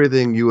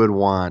everything you would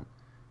want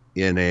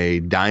in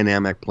a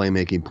dynamic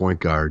playmaking point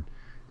guard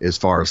as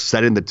far as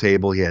setting the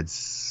table. He had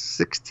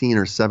 16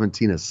 or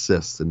 17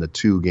 assists in the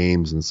 2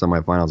 games in the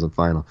semifinals and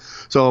final.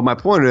 So my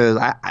point is,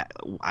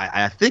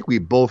 I think we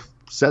both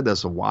said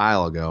this a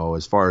while ago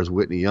as far as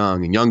Whitney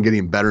Young and Young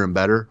getting better and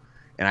better,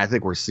 and I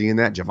think we're seeing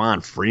that.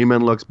 Javon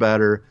Freeman looks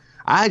better.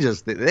 They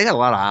got a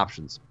lot of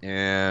options,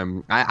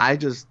 and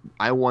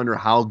I wonder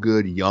how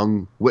good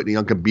Whitney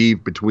Young can be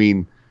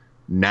between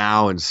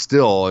now and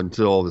still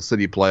until the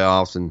city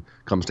playoffs and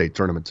come state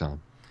tournament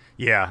time.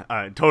 Yeah,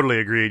 I totally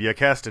agreed. Yeah,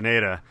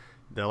 Castaneda,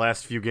 the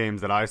last few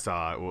games that I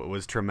saw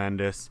was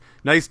tremendous.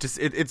 Nice to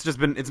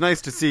it's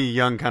nice to see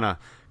Young kind of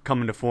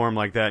come into form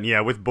like that. And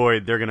yeah, with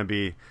Boyd, they're going to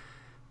be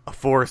a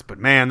force. But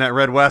man, that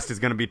Red West is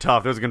going to be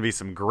tough. There's going to be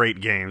some great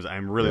games.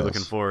 I'm really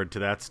looking forward to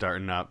that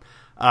starting up.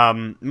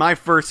 My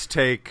first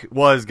take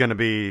was going to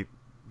be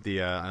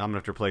the I'm going to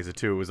have to replace it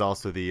too. It was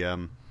also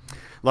the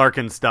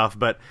Larkin stuff.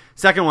 But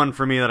second one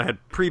for me that I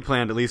had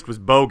pre-planned at least was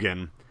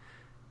Bogan.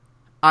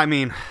 I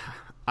mean,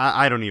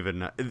 I don't even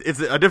know. It's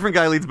a different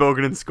guy leads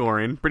Bogan in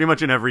scoring pretty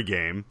much in every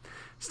game.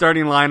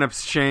 Starting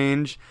lineups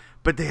change,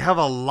 but they have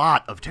a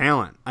lot of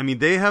talent. I mean,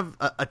 they have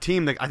a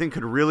team that I think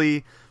could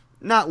really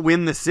not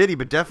win the city,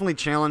 but definitely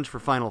challenge for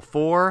Final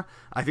Four.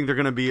 I think they're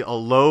going to be a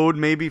load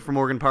maybe for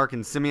Morgan Park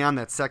and Simeon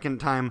that second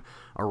time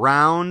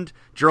around.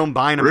 Jerome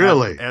Bynum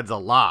adds a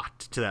lot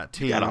to that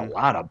team. You got a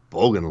lot of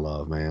Bogan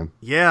love, man.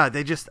 Yeah,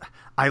 they're just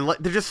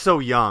so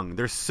young.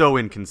 They're so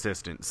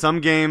inconsistent. Some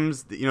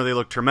games, they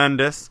look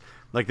tremendous,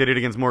 like they did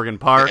against Morgan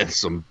Park. And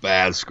some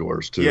bad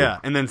scores, too. Yeah,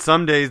 and then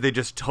some days they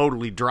just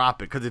totally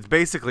drop it because it's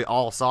basically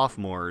all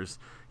sophomores,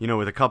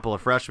 with a couple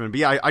of freshmen. But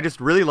yeah, I just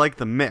really like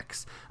the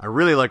mix. I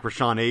really like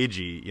Rashawn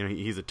Agee.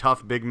 He's a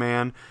tough big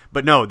man.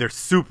 But no, they're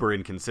super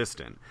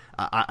inconsistent.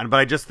 But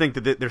I just think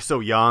that they're so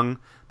young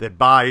that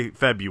by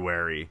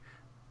February,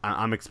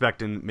 I'm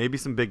expecting maybe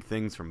some big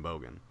things from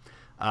Bogan.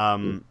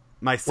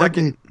 My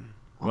second...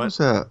 What was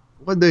that?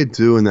 What did they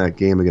do in that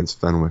game against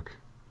Fenwick?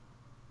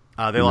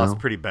 They lost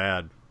pretty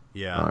bad.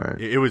 Yeah,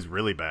 right. It was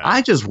really bad.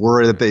 I just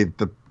worry that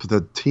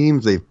the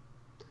teams do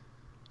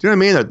you know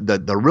what I mean?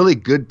 The really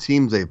good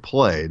teams they've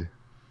played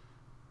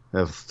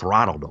have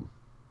throttled them,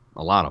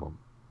 a lot of them.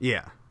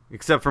 Yeah,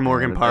 except for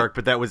Morgan Park,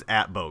 but that was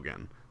at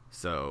Bogan.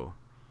 So,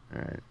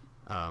 all right.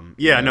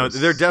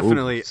 They're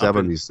definitely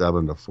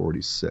 77 to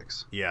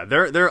 46. Yeah,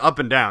 they're up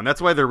and down.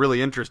 That's why they're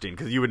really interesting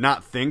because you would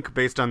not think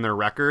based on their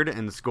record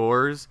and the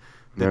scores.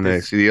 And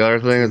they see the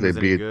other thing is they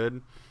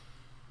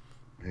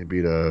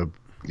beat a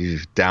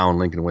down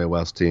Lincoln Way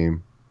West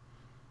team,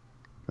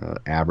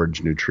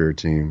 average New Trier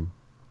team,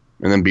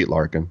 and then beat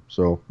Larkin.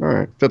 So, all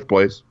right, 5th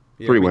place,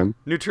 3 wins.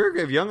 New Trier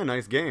gave Young a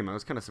nice game. I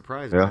was kind of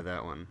surprised by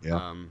that one.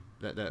 Yeah.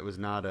 That was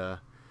not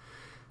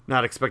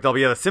expected. But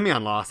yeah, the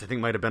Simeon loss I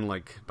think might have been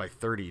like by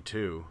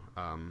 32.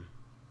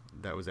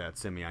 That was at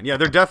Simeon. Yeah,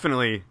 they're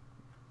definitely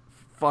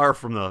far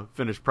from the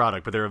finished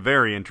product, but they're a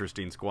very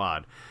interesting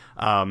squad.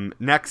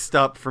 Next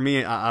up for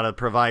me out of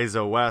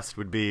Proviso West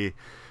would be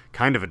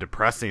kind of a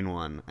depressing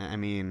one. I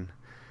mean,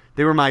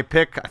 they were my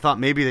pick. I thought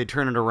maybe they'd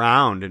turn it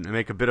around and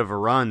make a bit of a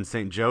run,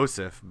 St.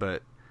 Joseph,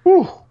 but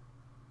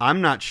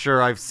I'm not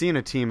sure I've seen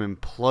a team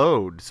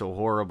implode so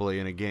horribly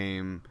in a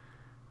game.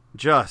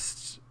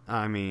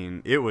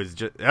 It was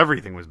just,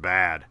 everything was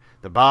bad.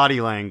 The body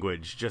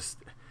language, this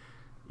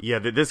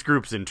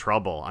group's in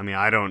trouble. I mean,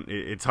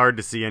 it's hard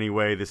to see any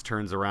way this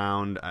turns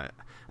around.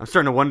 I'm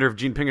starting to wonder if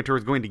Gene Pingator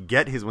is going to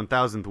get his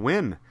 1,000th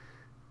win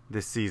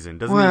this season,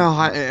 doesn't he?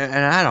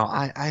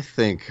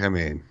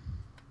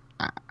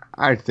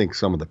 I think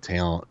some of the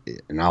talent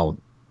now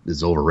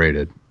is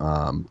overrated,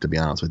 to be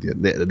honest with you.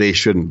 They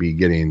shouldn't be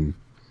getting,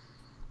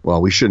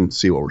 we shouldn't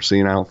see what we're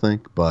seeing, I don't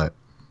think, but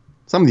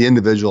some of the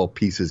individual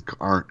pieces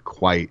aren't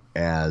quite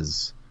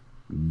as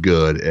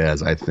good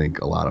as I think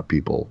a lot of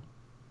people.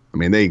 I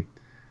mean,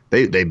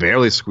 they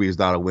barely squeezed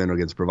out a win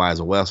against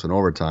Proviso West in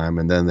overtime,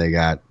 and then they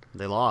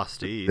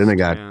lost East. Then they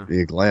got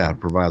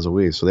Proviso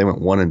East, so they went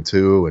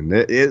 1-2, and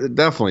it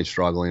definitely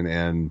struggling.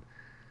 And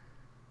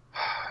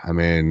I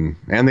mean,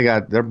 and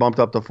they're bumped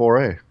up to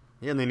 4A.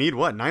 Yeah, and they need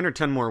what, 9 or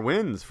 10 more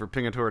wins for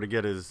Pingatore to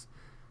get his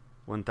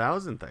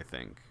 1,000th, I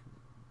think.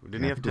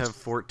 Didn't he have to have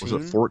 14?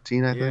 Was it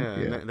 14, I think?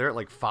 Yeah, they're at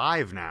like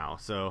 5 now,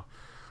 so.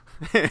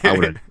 I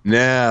would have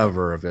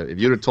never, if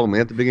you'd have told me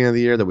at the beginning of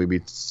the year that we'd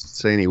be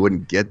saying he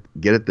wouldn't get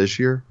it this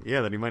year.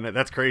 Yeah, then he might not.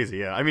 That's crazy,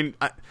 yeah. I mean,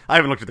 I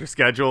haven't looked at their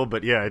schedule,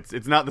 but yeah,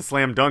 it's not the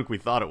slam dunk we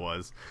thought it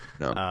was.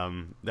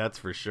 No. That's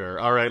for sure.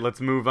 All right,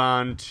 let's move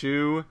on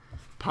to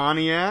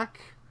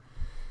Pontiac.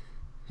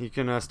 You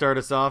can start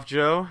us off,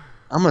 Joe.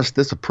 This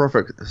is a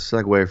perfect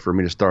segue for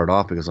me to start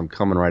off because I'm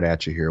coming right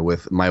at you here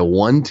with my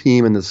one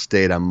team in the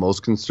state I'm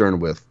most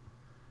concerned with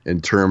in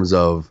terms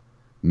of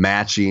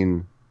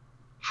matching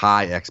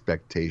high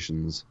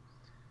expectations.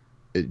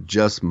 It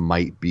just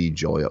might be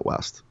Joliet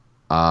West.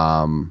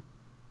 I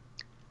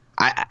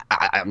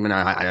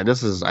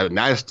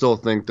still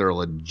think they're a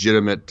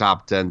legitimate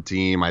top 10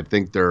 team. I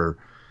think they're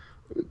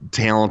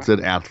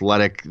talented,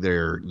 athletic.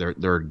 My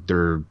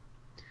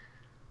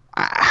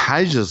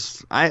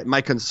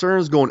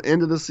concerns going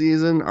into the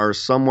season are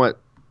somewhat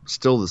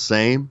still the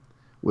same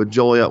with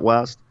Joliet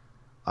West.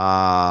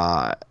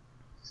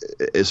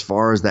 As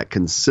far as that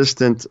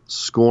consistent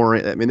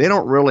scoring, I mean, they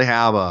don't really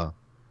have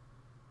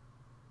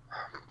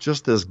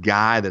just this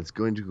guy that's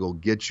going to go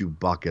get you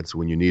buckets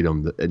when you need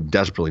them,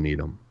 desperately need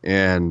them.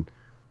 And,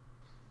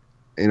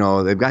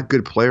 they've got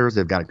good players.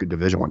 They've got good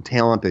Division I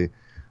talent. They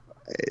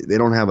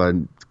don't have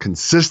a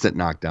consistent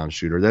knockdown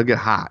shooter. They'll get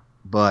hot.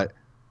 But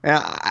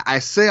I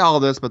say all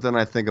this, but then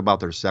I think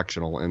about their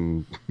sectional,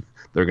 and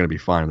they're going to be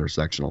fine in their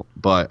sectional.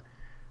 But,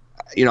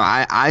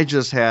 I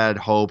just had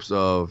hopes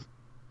of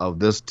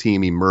this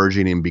team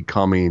emerging and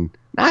becoming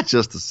not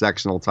just a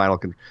sectional title,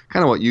 kind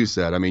of what you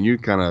said. I mean, you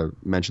kind of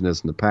mentioned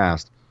this in the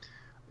past.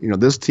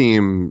 This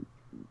team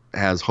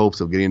has hopes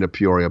of getting to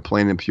Peoria,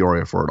 playing in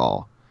Peoria for it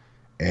all.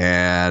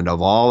 And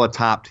of all the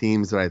top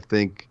teams that I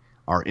think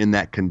are in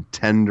that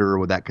contender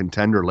with that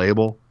contender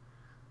label,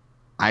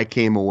 I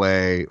came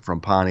away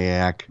from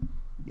Pontiac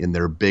in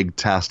their big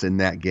test in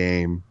that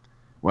game.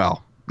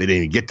 Well, they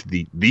didn't even get to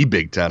the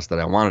big test that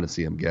I wanted to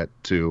see them get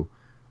to,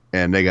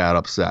 and they got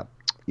upset,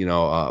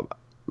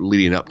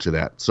 leading up to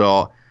that.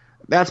 So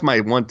that's my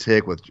one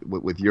take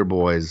with your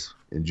boys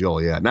in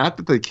Joliet. Not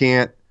that they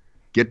can't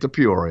get to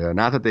Peoria,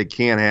 not that they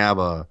can't have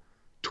a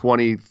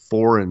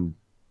 24-2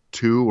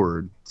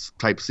 or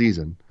type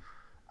season,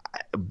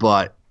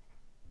 but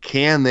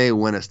can they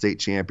win a state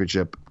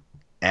championship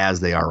as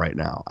they are right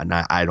now? And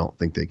I don't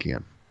think they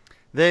can.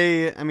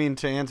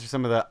 To answer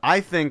some of that,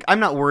 I think I'm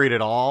not worried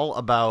at all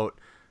about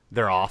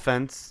their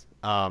offense.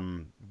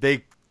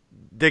 They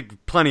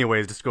plenty of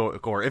ways to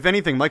score. If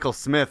anything, Michael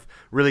Smith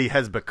really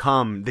has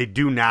they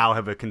do now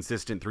have a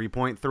consistent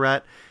 3-point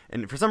threat.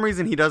 And for some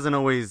reason, he doesn't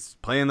always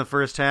play in the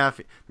first half.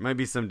 There might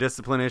be some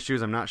discipline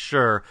issues, I'm not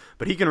sure.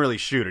 But he can really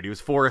shoot it. He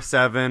was 4 of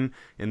 7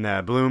 in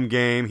that Bloom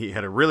game. He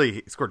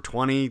scored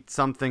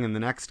 20-something in the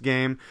next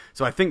game.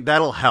 So I think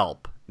that'll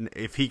help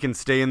if he can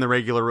stay in the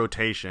regular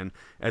rotation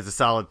as a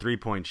solid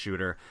 3-point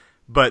shooter.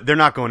 But they're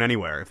not going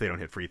anywhere if they don't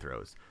hit free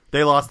throws.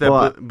 They lost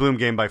that Bloom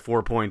game by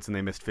 4 points, and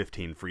they missed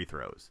 15 free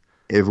throws.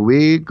 If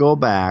we go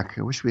back,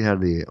 I wish we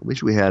had a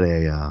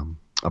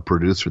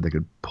producer that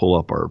could pull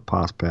up our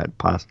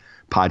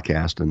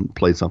podcast and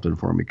play something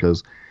for me.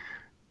 Because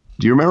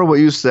do you remember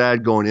what you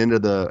said going into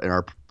in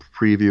our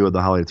preview of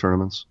the holiday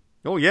tournaments?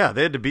 Oh yeah,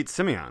 they had to beat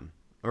Simeon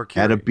or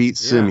Curie. Had to beat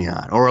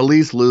Simeon, or at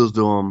least lose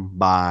to them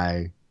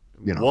by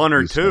 1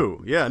 or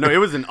 2. Yeah, no, it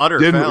was an utter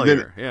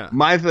failure. Yeah,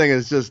 my thing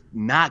is just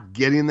not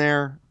getting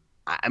there.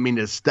 I mean,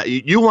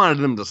 you wanted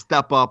them to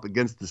step up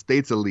against the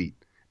state's elite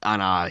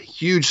on a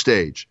huge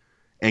stage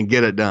and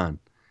get it done.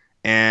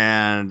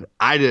 And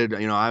I did,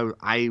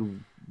 I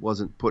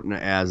wasn't putting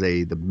it as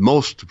the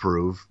most to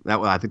prove.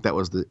 I think that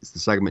was the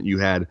segment you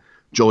had.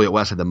 Joliet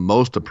West had the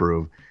most to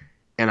prove.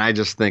 And I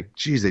just think,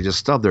 geez, they just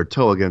stubbed their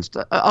toe against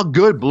a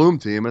good Bloom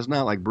team. It's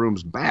not like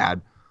Bloom's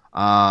bad.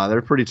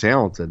 They're pretty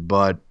talented,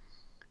 but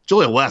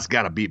Joliet West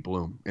got to beat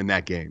Bloom in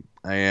that game.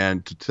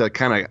 And to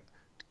kind of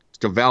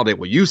to validate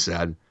what you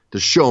said,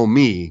 to show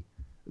me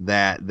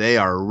that they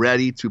are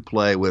ready to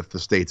play with the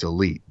state's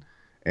elite.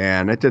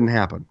 And it didn't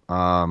happen.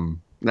 And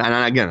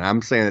again, I'm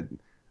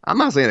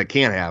not saying it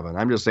can't happen.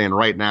 I'm just saying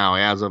right now,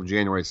 as of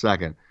January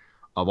 2nd,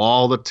 of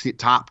all the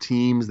top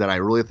teams that I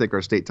really think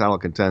are state title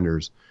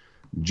contenders,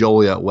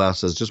 Joliet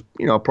West is just,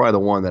 probably the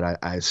one that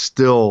I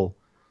still,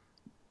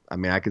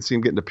 I could see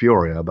them getting to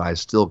Peoria, but I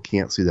still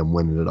can't see them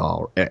winning it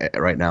all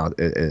right now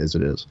as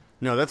it is.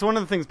 No, that's one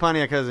of the things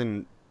Pontiac has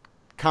in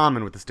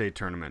common with the state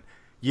tournament.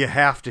 You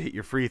have to hit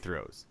your free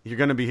throws. You're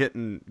going to be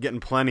getting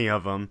plenty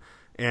of them,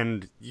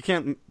 and you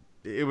can't.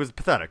 It was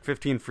pathetic.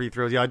 15 free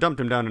throws. Yeah, I dumped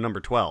him down to number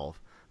 12.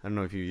 I don't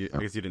know if I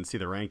guess you didn't see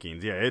the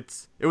rankings. Yeah,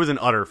 it was an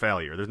utter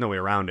failure. There's no way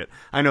around it.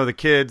 I know the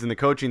kids and the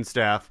coaching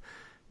staff,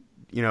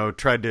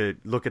 tried to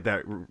look at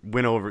that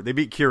win over. They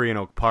beat Curie in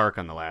Oak Park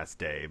on the last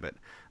day, but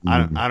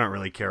I don't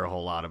really care a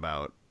whole lot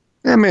about.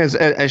 I mean,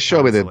 as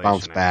Shelby, they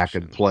bounce back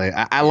and play.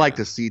 I like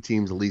to see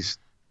teams at least,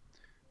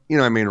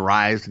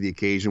 rise to the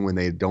occasion when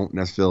they don't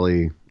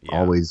necessarily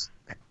always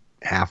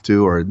have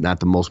to, or not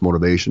the most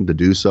motivation to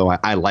do so.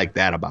 I like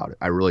that about it.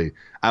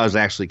 I was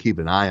actually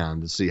keeping an eye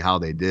on to see how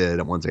they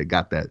did once they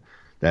got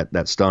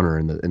that stunner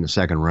in the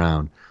second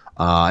round.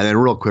 And then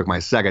real quick, my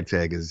second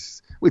take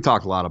is, we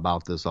talked a lot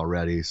about this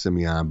already,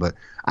 Simeon, but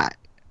I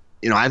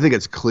think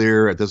it's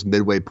clear at this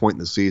midway point in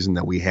the season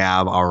that we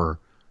have our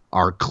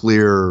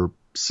clear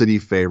city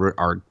favorite,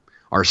 our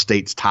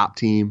state's top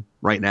team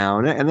right now,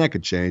 and that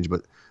could change.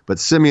 But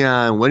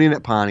Simeon winning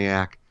at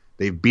Pontiac,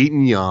 they've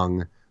beaten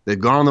Young, they've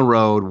gone on the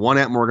road, won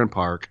at Morgan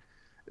Park.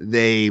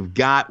 They've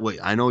got what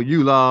I know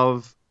you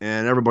love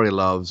and everybody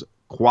loves,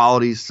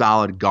 quality,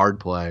 solid guard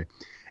play,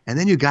 and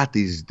then you got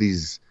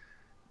these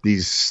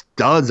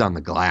studs on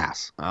the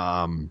glass.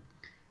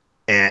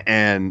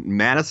 And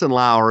Madison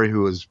Lowry,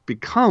 who has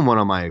become one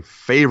of my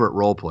favorite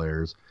role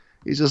players,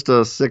 he's just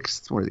a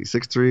 6'3",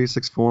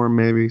 6'4",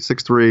 maybe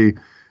 6'3",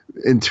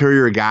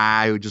 interior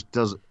guy who just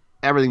does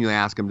everything you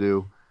ask him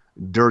to: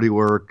 dirty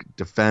work,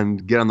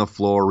 defend, get on the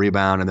floor,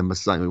 rebound, and then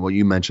what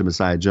you mentioned,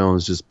 Messiah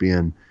Jones, just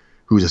being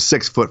who's a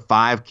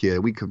 6'5" kid.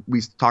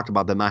 We talked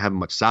about them not having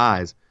much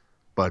size,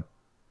 but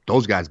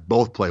those guys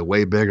both play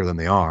way bigger than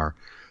they are.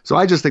 So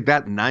I just think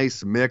that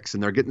nice mix,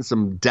 and they're getting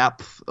some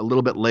depth a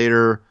little bit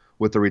later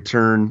with the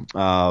return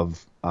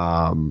of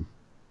why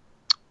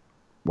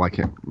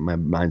can't my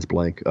mind's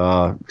blank?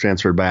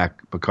 Transferred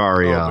back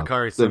Bakari.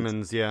 Bakari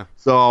Simmons, yeah.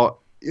 So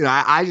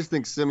I just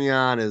think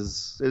Simeon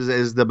is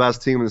the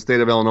best team in the state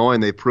of Illinois,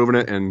 and they've proven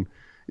it. And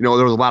there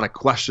was a lot of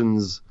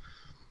questions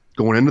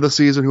going into the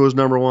season who was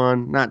number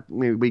one.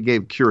 We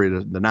gave Curie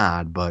the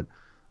nod, but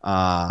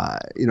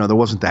there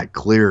wasn't that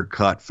clear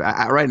cut.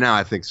 Right now,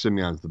 I think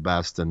Simeon's the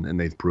best, and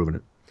they've proven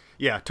it.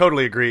 Yeah,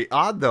 totally agree.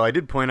 Odd though, I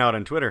did point out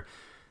on Twitter,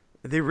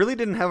 they really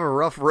didn't have a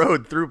rough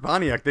road through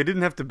Pontiac. They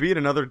didn't have to beat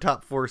another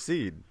top 4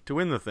 seed to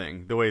win the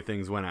thing, the way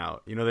things went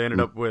out. They ended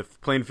up with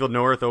Plainfield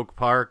North, Oak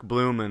Park,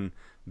 Bloom, and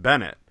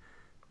Bennett.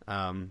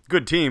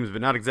 Good teams,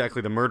 but not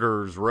exactly the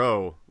murderer's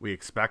row we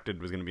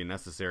expected was going to be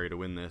necessary to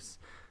win this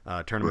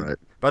tournament. Right.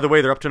 By the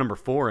way, they're up to number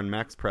 4 in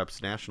Max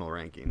Prep's national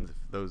rankings, if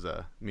those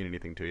mean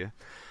anything to you.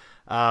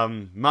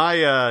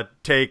 My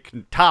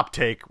top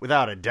take,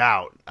 without a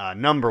doubt,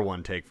 number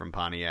 1 take from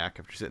Pontiac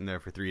after sitting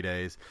there for 3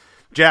 days,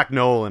 Jack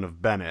Nolan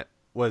of Bennett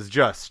was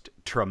just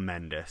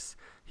tremendous.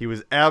 He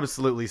was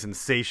absolutely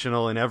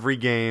sensational in every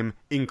game,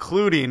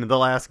 including the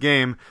last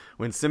game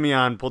when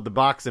Simeon pulled the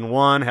box and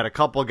won, had a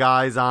couple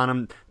guys on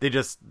him.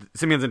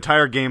 Simeon's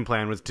entire game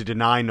plan was to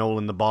deny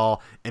Nolan the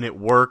ball, and it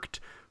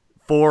worked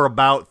for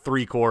about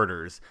 3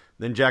 quarters.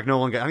 Then Jack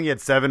Nolan I think he had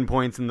 7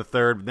 points in the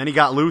third, but then he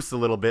got loose a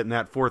little bit in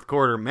that fourth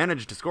quarter,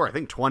 managed to score, I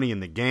think, 20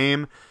 in the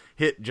game,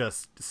 hit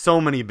just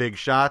so many big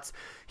shots.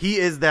 He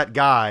is that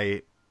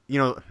guy.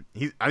 I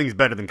think he's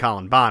better than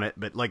Colin Bonnet,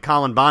 but like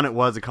Colin Bonnet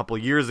was a couple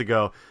years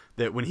ago,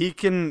 that when he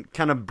can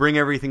kind of bring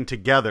everything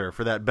together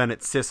for that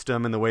Bennett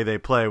system and the way they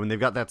play, when they've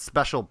got that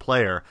special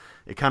player,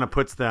 it kind of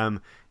puts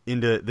them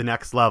into the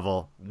next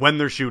level. When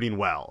they're shooting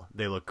well,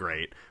 they look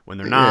great. When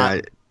they're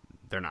not,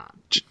 they're not.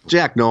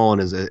 Jack Nolan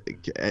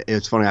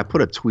it's funny, I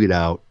put a tweet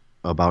out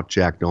about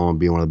Jack Nolan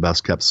being one of the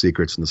best kept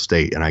secrets in the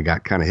state, and I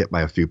got kind of hit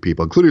by a few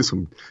people, including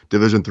some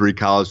Division III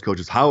college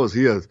coaches. How is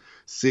he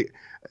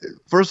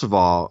first of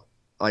all,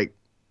 like,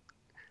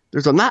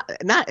 there's not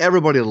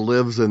everybody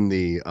lives in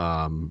the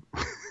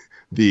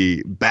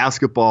the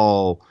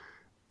basketball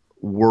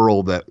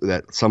world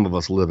that some of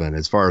us live in,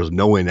 as far as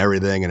knowing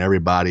everything and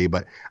everybody.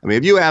 But I mean,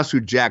 if you ask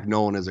who Jack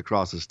Nolan is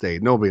across the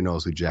state, nobody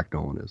knows who Jack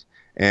Nolan is.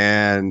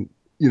 And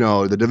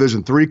the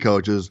Division III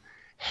coaches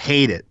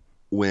hate it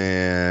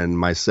when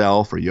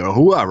myself or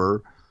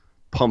whoever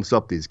pumps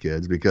up these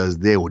kids, because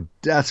they would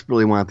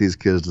desperately want these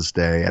kids to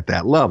stay at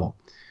that level.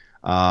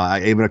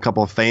 Even a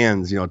couple of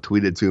fans,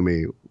 tweeted to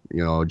me,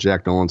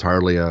 Jack Nolan's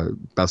hardly a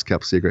best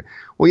kept secret.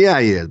 Well,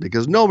 yeah, he is,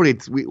 because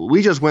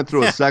we just went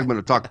through a segment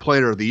to talk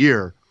player of the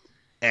year,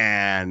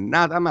 and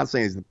I'm not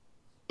saying he's the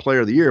player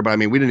of the year, but I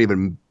mean, we didn't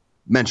even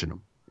mention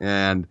him.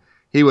 And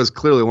he was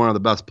clearly one of the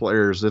best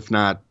players, if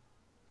not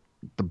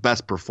the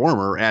best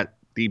performer at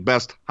the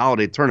best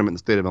holiday tournament in the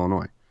state of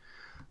Illinois.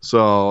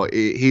 So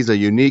he's a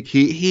unique,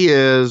 he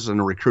is, in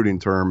recruiting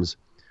terms,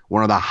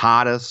 one of the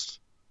hottest,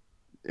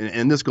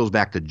 and this goes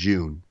back to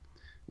June,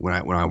 when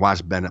I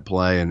watched Bennett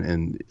play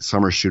and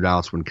summer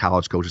shootouts when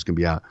college coaches can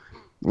be out.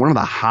 One of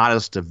the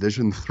hottest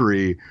Division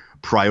III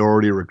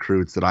priority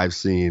recruits that I've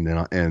seen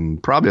in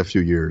probably a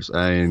few years.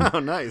 I mean, oh,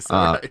 nice.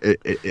 All right.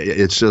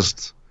 It's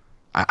just,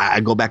 I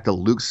go back to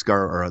Luke the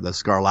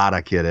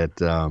Scarlatta kid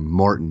at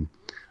Morton.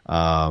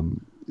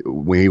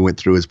 When he went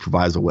through his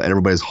proviso,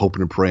 everybody's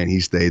hoping and praying he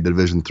stayed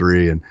Division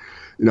III, and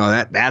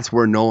that's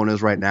where Nolan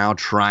is right now,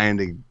 trying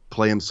to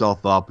play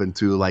himself up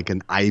into like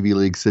an Ivy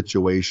League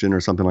situation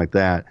or something like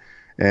that.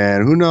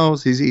 And who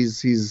knows?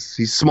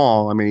 He's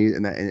small. I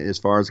mean, as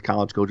far as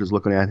college coaches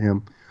looking at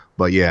him,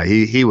 but yeah,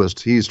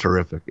 he's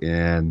terrific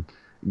and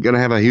gonna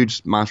have a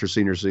huge monster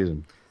senior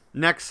season.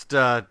 Next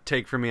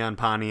take for me on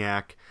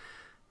Pontiac.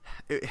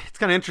 It's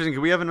kind of interesting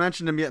because we haven't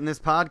mentioned him yet in this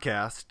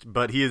podcast,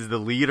 but he is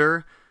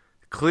the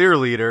clear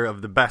leader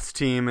of the best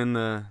team in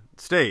the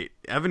state,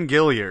 Evan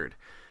Gilliard.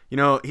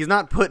 he's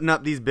not putting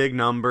up these big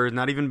numbers,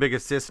 not even big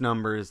assist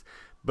numbers,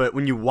 but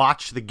when you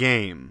watch the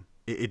game,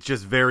 it's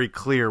just very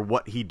clear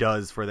what he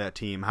does for that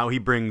team, how he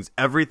brings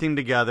everything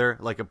together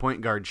like a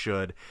point guard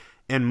should,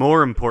 and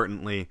more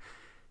importantly,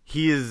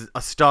 he is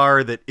a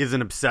star that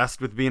isn't obsessed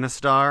with being a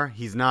star.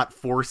 He's not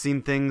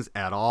forcing things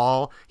at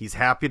all. He's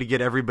happy to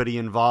get everybody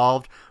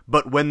involved.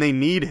 But when they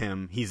need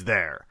him, he's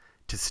there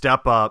to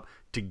step up,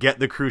 to get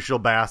the crucial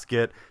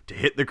basket, to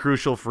hit the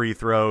crucial free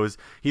throws.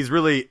 He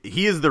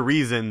is the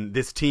reason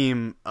this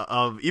team,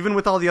 even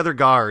with all the other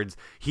guards,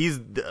 he's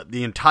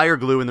the entire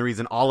glue and the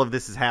reason all of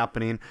this is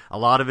happening. A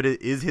lot of it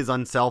is his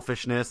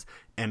unselfishness,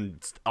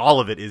 and all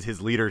of it is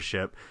his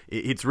leadership.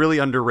 It's really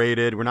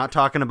underrated. We're not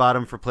talking about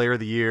him for player of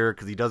the year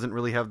because he doesn't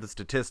really have the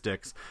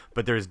statistics,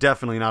 but there's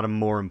definitely not a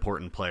more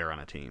important player on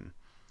a team.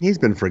 He's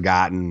been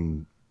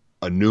forgotten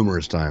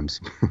numerous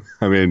times.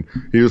 I mean,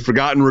 he was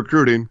forgotten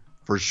recruiting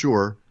for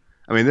sure.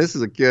 I mean, this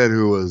is a kid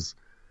who was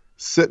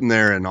sitting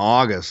there in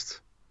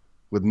August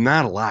with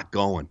not a lot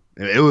going.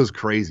 It was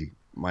crazy,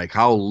 Mike,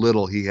 how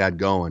little he had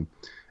going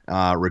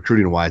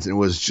recruiting-wise. It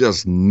was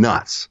just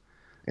nuts.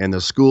 And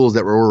the schools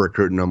that were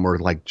recruiting him were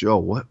like, Joe,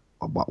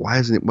 why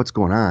isn't it? What's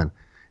going on?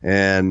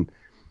 And,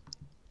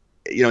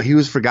 he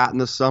was forgotten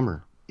this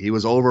summer. He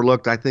was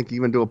overlooked, I think,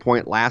 even to a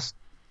point last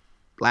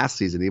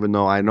season, even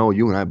though I know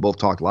you and I both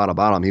talked a lot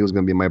about him. He was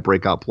going to be my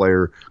breakout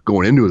player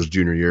going into his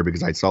junior year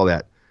because I saw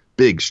that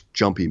big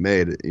jump he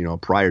made,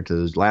 prior to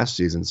his last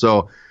season.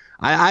 So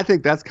I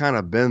think that's kind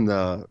of been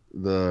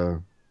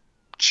the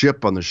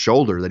chip on the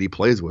shoulder that he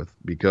plays with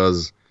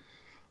because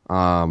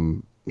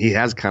he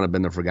has kind of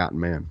been the forgotten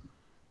man.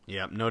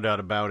 Yeah, no doubt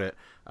about it.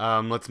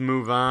 Let's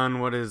move on.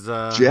 What is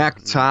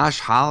Jack Tosh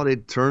Holiday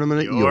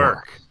Tournament at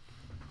York?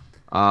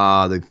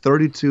 The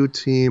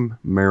 32-team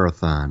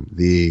marathon,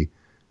 the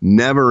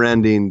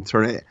never-ending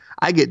tournament.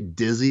 I get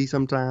dizzy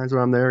sometimes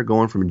when I'm there,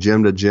 going from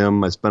gym to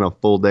gym. I spent a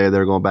full day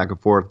there going back and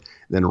forth,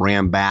 then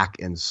ran back,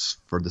 and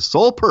for the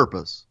sole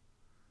purpose,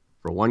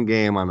 for one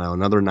game on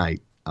another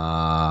night,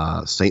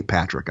 St.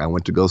 Patrick. I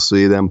went to go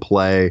see them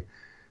play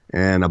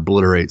and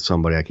obliterate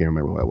somebody. I can't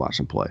remember who I watched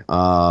them play.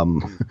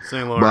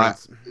 St.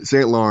 Lawrence.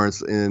 St.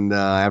 Lawrence, and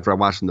after I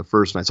watched them the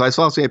first night. So I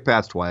saw St.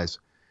 Pat's twice.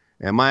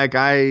 And Mike,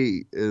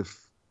 if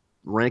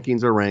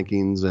rankings are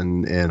rankings,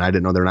 and I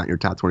didn't know they're not in your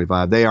top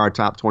 25. They are a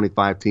top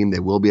 25 team. They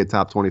will be a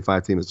top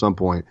 25 team at some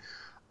point.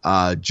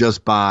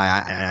 Just by,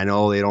 I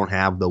know they don't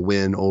have the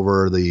win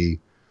over the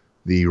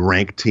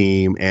ranked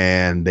team,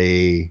 and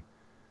they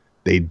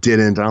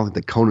didn't. I don't think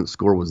the Conant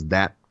score was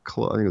that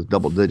close. I think it was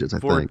double digits.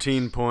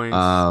 14 points.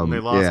 They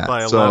lost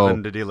by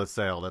 11 to De La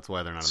Salle. That's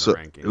why they're not in the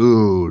ranking.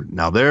 Ooh,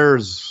 now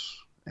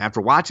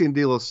after watching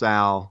De La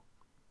Salle,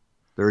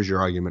 there's your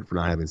argument for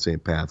not having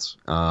St. Pat's.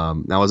 Now,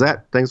 was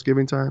that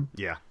Thanksgiving time?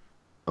 Yeah.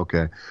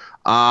 Okay.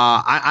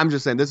 I'm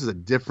just saying this is a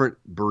different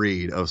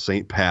breed of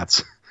St.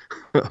 Pat's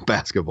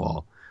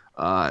basketball.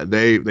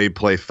 They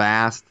play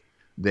fast.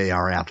 They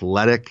are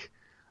athletic.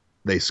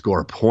 They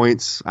score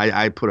points.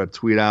 I put a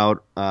tweet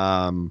out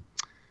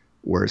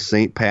where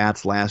St.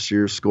 Pat's last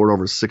year scored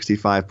over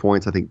 65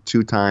 points, I think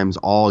 2 times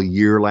all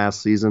year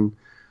last season.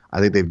 I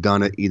think they've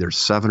done it either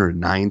 7 or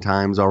 9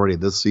 times already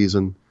this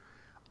season.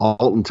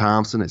 Alton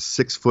Thompson, a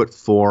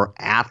 6'4"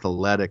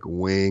 athletic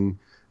wing.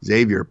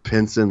 Xavier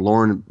Pinson,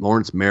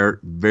 Lawrence Merritt,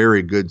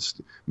 very good.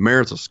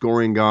 Merritt's a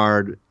scoring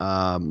guard,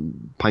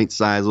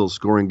 pint-sized little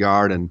scoring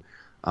guard, and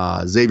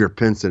Xavier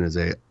Pinson is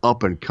a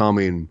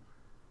up-and-coming,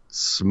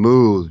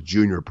 smooth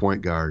junior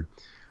point guard.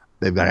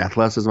 They've got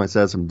athleticism, I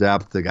said, some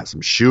depth. They got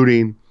some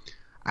shooting.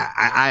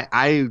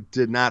 I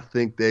did not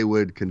think they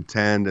would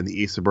contend in the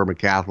East Suburban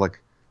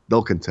Catholic.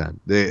 They'll contend.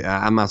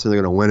 I'm not saying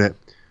they're going to win it,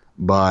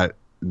 but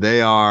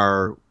they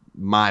are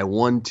my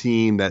one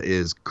team that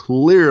is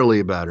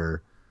clearly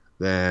better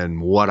than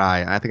what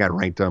I think I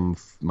ranked them,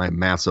 my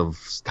massive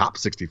top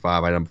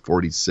 65. I had them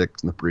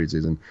 46 in the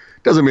preseason.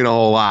 Doesn't mean a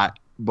whole lot,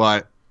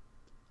 but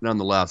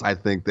nonetheless, I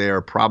think they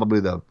are probably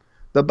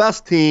the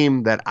best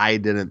team that I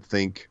didn't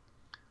think,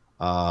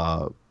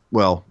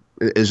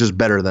 is just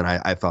better than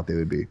I thought they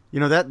would be.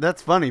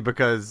 That's funny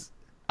because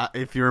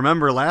if you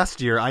remember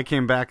last year, I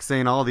came back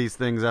saying all these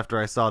things after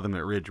I saw them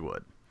at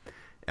Ridgewood.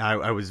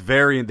 I was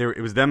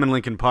it was them in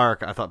Lincoln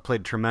Park. I thought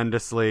played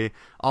tremendously.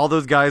 All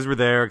those guys were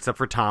there except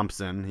for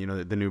Thompson,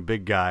 the new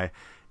big guy.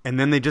 And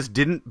then they just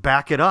didn't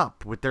back it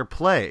up with their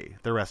play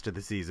the rest of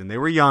the season. They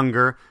were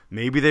younger.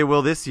 Maybe they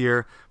will this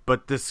year,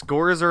 but the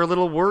scores are a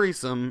little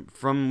worrisome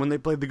from when they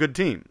played the good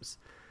teams.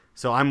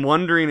 So I'm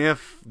wondering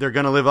if they're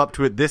going to live up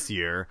to it this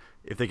year,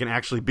 if they can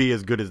actually be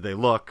as good as they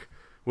look.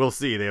 We'll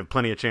see. They have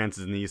plenty of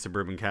chances in the East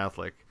Suburban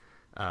Catholic.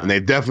 And they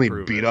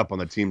definitely beat up on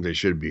the teams they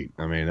should beat.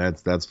 I mean,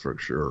 that's for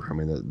sure. I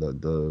mean,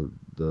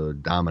 the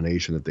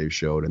domination that they've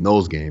showed in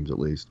those games, at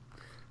least.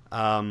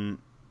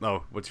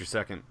 What's your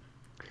second?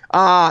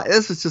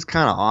 This is just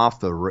kind of off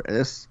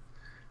the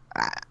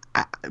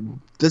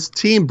this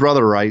team,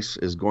 Brother Rice,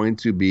 is going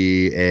to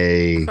be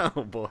a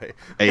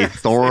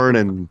thorn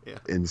and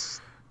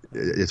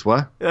it's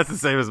what? That's the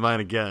same as mine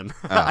again.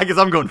 I guess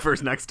I'm going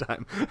first next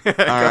time. All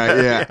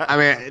right, yeah. I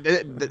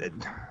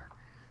mean,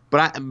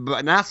 but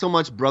not so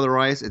much Brother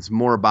Rice. It's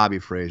more Bobby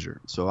Frazier.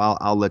 So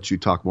I'll let you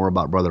talk more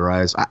about Brother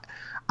Rice.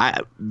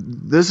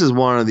 This is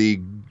one of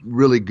the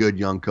really good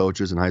young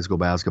coaches in high school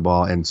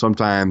basketball, and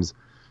sometimes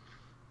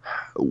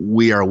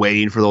we are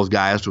waiting for those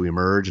guys to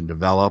emerge and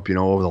develop.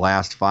 Over the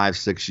last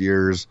 5-6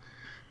 years,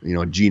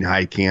 Gene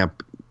Heitkamp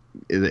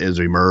is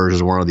emerged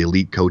as one of the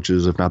elite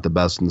coaches, if not the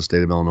best in the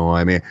state of Illinois.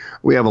 I mean,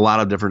 we have a lot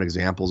of different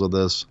examples of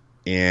this,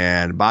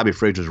 and Bobby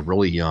Frazier is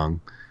really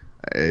young.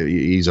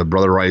 He's a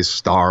Brother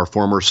Rice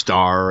former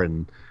star,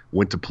 and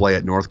went to play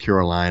at North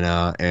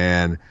Carolina.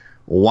 And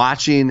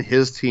watching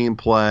his team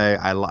play,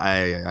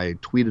 I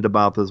tweeted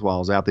about this while I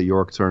was at the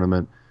York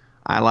tournament.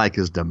 I like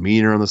his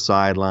demeanor on the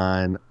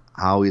sideline,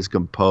 how he's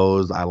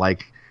composed. I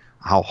like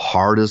how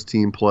hard his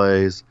team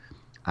plays.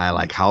 I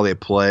like how they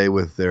play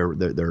with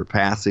their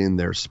passing,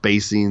 their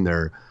spacing,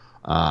 their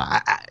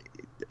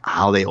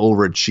how they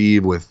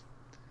overachieve with,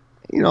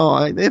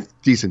 they have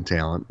decent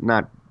talent,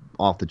 not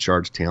off the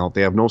charts talent.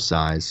 They have no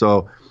size.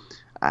 So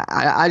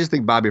I just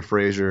think Bobby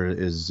Frazier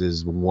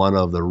is one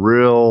of the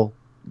real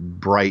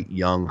bright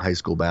young high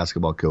school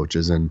basketball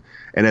coaches. And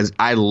as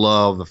I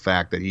love the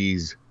fact that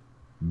he's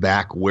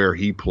back where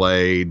he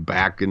played,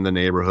 back in the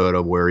neighborhood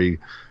of where he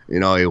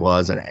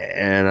was. And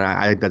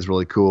I think that's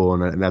really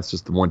cool. And that's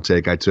just the one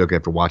take I took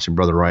after watching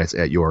Brother Rice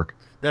at York.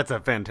 That's a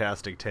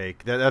fantastic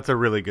take. That's a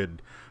really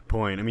good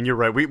point. I mean, you're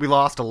right. We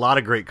lost a lot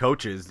of great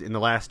coaches in the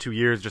last 2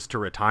 years just to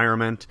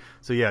retirement.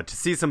 So, yeah, to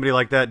see somebody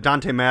like that,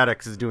 Dante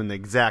Maddox is doing the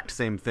exact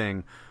same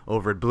thing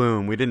over at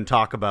Bloom. We didn't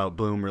talk about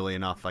Bloom really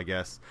enough, I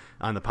guess,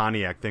 on the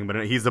Pontiac thing,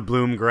 but he's a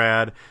Bloom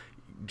grad.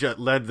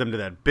 Led them to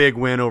that big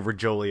win over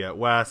Joliet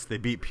West. They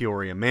beat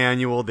Peoria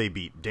Manual. They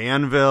beat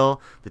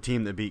Danville, the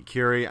team that beat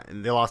Curie.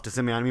 And they lost to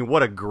Simeon. I mean,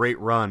 what a great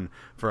run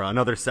for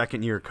another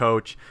second-year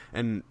coach.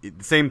 And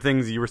the same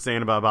things you were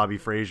saying about Bobby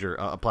Frazier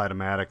apply to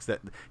Maddox.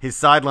 That his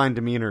sideline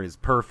demeanor is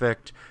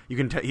perfect. You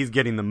can he's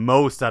getting the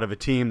most out of a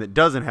team that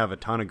doesn't have a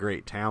ton of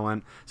great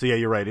talent. So, yeah,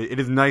 you're right. It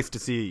is nice to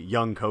see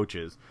young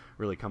coaches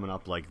really coming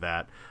up like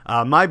that.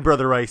 My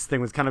Brother Rice thing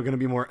was kind of going to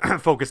be more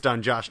focused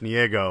on Josh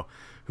Niego,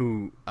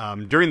 who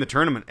during the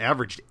tournament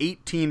averaged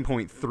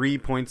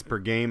 18.3 points per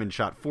game and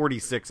shot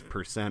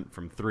 46%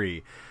 from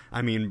three.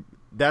 I mean,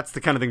 that's the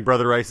kind of thing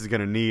Brother Rice is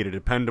going to need, a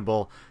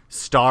dependable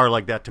star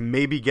like that to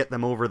maybe get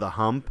them over the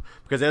hump.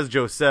 Because as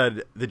Joe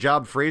said, the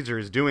job Frazier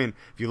is doing,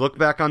 if you look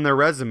back on their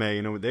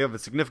resume, they have a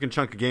significant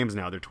chunk of games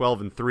now. They're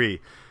 12-3.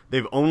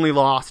 They've only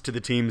lost to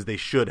the teams they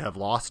should have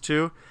lost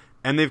to,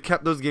 and they've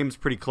kept those games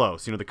pretty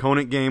close. The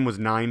Conant game was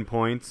 9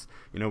 points.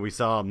 We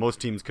saw most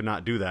teams could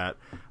not do that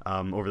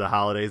over the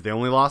holidays. They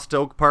only lost to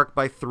Oak Park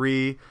by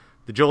 3.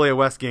 The Joliet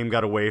West game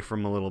got away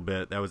from a little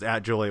bit. That was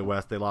at Joliet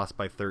West. They lost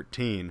by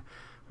 13.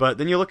 But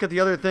then you look at the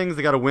other things.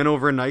 They got a win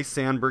over a nice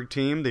Sandburg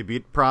team. They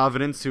beat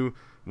Providence, who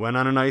went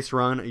on a nice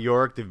run at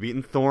York. They've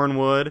beaten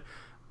Thornwood.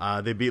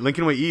 They beat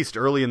Lincoln Way East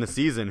early in the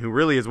season, who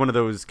really is one of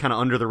those kind of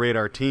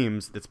under-the-radar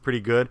teams that's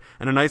pretty good,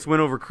 and a nice win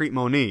over Crete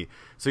Moni.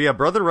 So, yeah,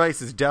 Brother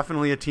Rice is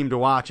definitely a team to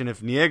watch, and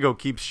if Niego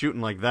keeps shooting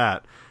like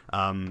that,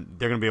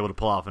 they're going to be able to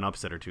pull off an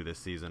upset or two this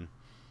season.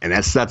 And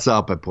that sets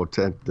up a definite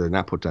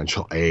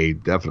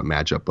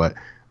matchup, but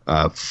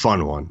a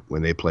fun one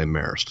when they play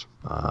Marist.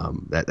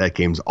 That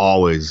game's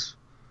always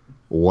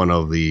one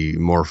of the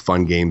more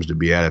fun games to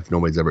be at if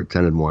nobody's ever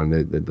attended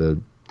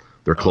one.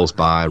 They're close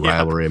by,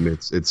 rivalry. I mean,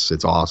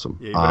 it's awesome.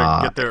 Yeah, you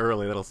better get there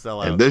early. That'll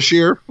sell out. And this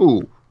year,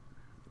 ooh.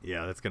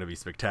 Yeah, that's going to be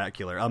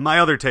spectacular.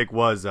 My other take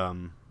was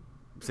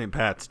St.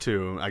 Pat's,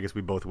 too. I guess we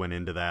both went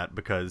into that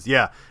because,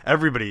 yeah,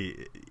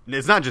 everybody,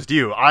 it's not just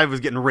you. I was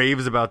getting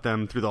raves about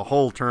them through the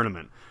whole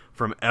tournament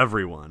from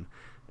everyone.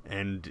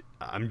 And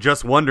I'm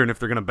just wondering if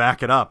they're going to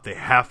back it up. They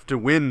have to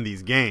win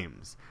these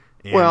games.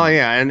 And, well,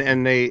 yeah,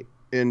 and they,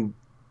 in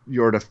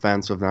your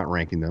defense of not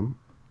ranking them,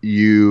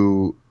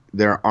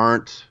 there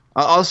aren't,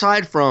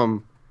 aside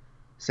from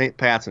St.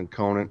 Pat's and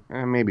Conant,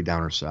 maybe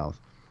down or south,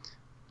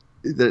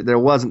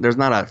 there's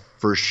not a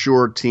for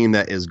sure team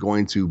that is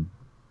going to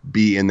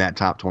be in that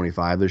top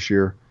 25 this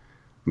year.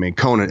 I mean,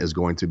 Conant is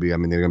going to be. I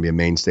mean, they're going to be a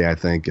mainstay, I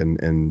think,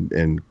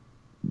 and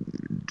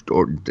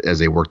as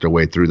they work their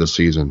way through the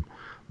season.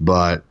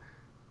 But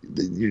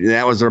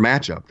that was their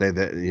matchup. They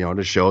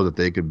to show that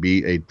they could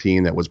beat a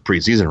team that was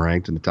preseason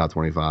ranked in the top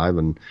 25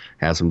 and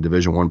has some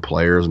Division I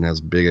players and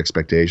has big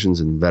expectations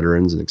and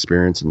veterans and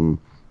experience, and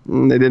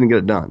they didn't get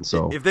it done.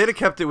 So if they'd have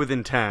kept it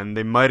within 10,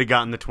 they might have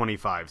gotten the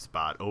 25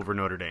 spot over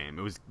Notre Dame.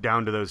 It was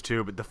down to those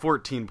two, but the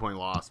 14-point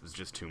loss was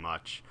just too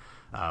much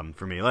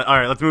for me. All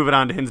right, let's move it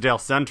on to Hinsdale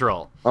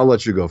Central. I'll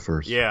let you go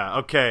first. Yeah,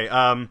 okay.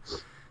 I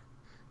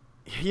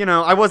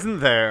wasn't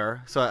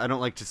there, so I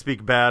don't like to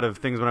speak bad of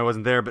things when I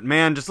wasn't there. But,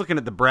 man, just looking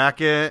at the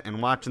bracket and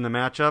watching the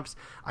matchups,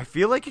 I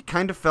feel like it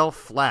kind of fell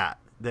flat.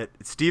 That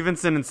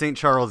Stevenson and St.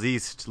 Charles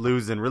East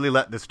losing really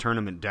let this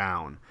tournament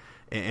down.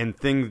 And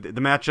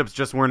the matchups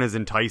just weren't as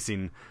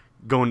enticing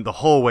going the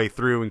whole way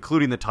through,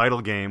 including the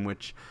title game,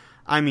 which,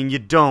 I mean,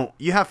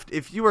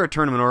 if you are a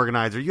tournament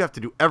organizer, you have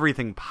to do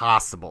everything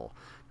possible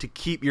to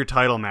keep your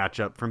title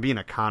matchup from being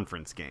a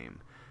conference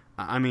game.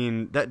 I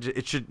mean, that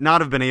it should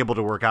not have been able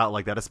to work out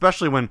like that,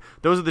 especially when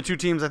those are the two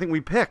teams I think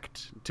we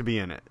picked to be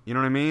in it. You know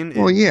what I mean?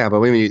 Well, yeah,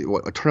 but I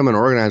mean, a tournament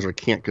organizer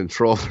can't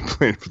control if they're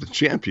playing for the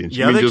championship.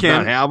 Yeah, you mean they just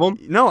can. not have them?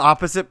 No,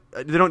 opposite.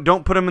 They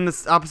don't put them in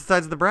the opposite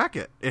sides of the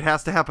bracket. It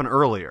has to happen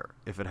earlier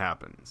if it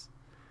happmes.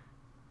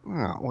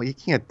 Oh, well, you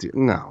can't do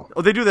no.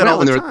 Oh, they do that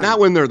all the time. Not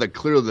when they're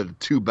clearly the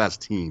two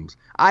best teams.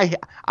 I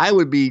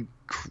would be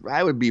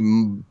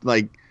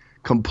like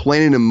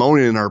complaining and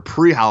moaning in our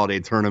pre-holiday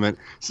tournament,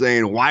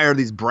 saying, "Why are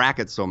these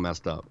brackets so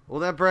messed up?" Well,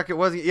 that bracket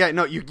wasn't. Yeah,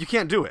 no, you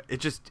can't do it.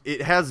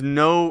 It has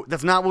no.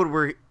 That's not what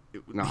we're.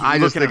 No, I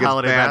just think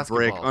it's bad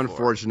break, for.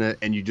 unfortunate,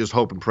 and you just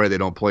hope and pray they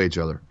don't play each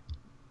other.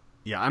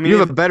 Yeah, I mean, you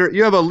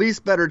have a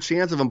least better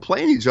chance of them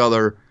playing each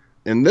other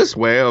in this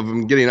way of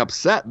them getting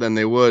upset than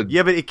they would.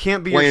 Yeah, but it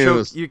can't be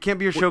your you can't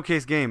be your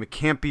showcase game. It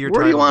can't be your.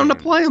 Where do you want them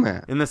to play them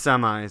at? In the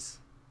semis.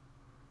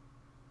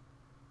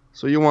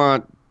 So you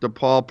want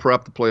DePaul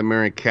Prep to play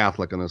Marian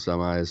Catholic in the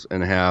semis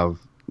and have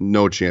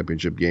no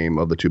championship game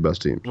of the two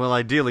best teams. Well,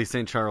 ideally,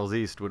 St. Charles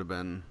East would have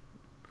been.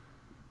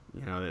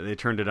 You know, they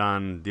turned it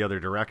on the other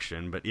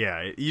direction, but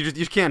yeah, you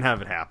just can't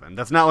have it happen.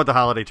 That's not what the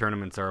holiday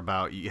tournaments are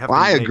about. You have to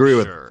I make agree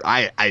sure. with.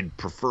 I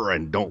prefer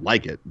and don't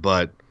like it,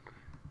 but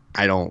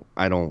I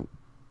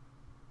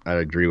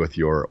agree with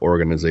your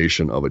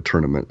organization of a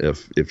tournament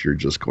if you're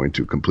just going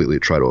to completely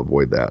try to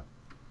avoid that.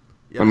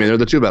 Yeah, I mean, they're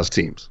the two best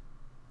teams.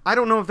 I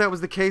don't know if that was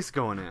the case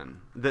going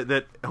in.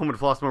 That Homewood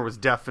Flossmoor was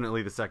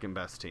definitely the second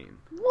best team.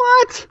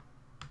 What?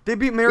 They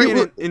beat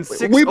Marion in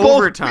 6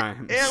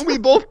 overtimes. And we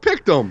both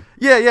picked them.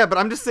 Yeah, but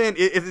I'm just saying,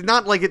 it's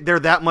not like they're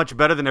that much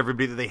better than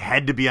everybody that they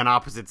had to be on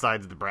opposite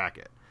sides of the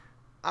bracket.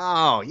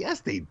 Oh,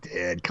 yes, they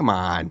did. Come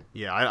on.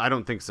 Yeah, I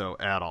don't think so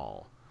at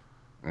all.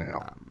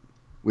 Well,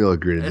 we'll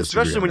agree to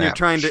disagree. Especially when you're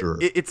trying to. Sure.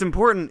 It's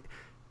important.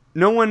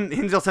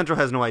 Hinsdale Central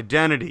has no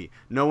identity.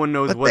 No one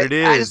knows what it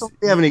is. I just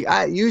don't have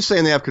any. You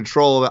saying they have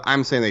control over it.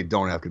 I'm saying they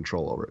don't have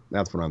control over it.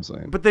 That's what I'm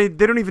saying. But they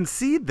don't even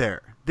seed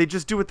there. They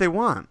just do what they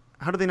want.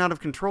 How do they not have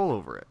control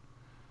over it?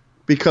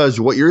 Because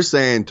what you're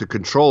saying to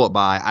control it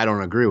by, I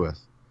don't agree with.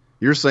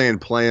 You're saying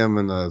play them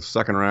in the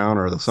second round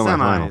or the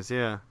semifinals. Semis,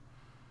 yeah.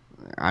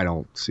 I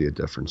don't see a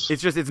difference.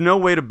 It's no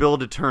way to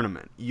build a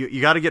tournament. You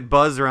got to get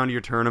buzz around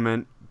your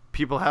tournament.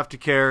 People have to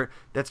care.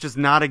 That's just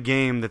not a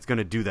game that's going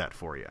to do that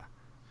for you.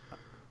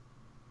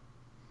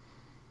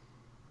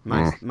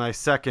 My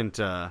second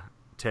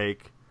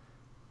take.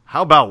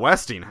 How about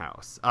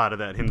Westinghouse out of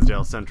that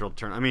Hinsdale Central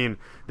turn? I mean,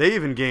 they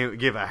even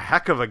gave a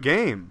heck of a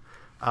game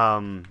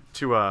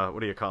to what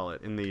do you call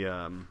it in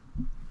the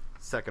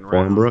second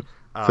round? Bolingbrook,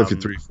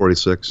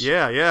 53-46.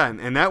 Yeah,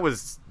 and that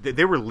was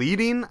they were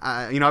leading.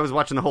 I was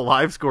watching the whole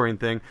live scoring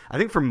thing. I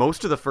think for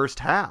most of the first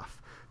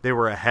half they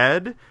were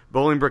ahead.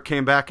 Bolingbrook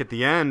came back at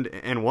the end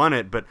and won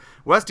it. But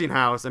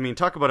Westinghouse, I mean,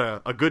 talk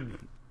about a good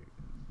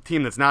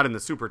team that's not in the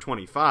Super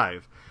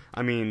 25.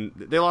 I mean,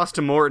 they lost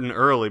to Morton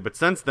early, but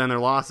since then their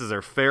losses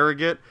are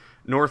Farragut,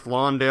 North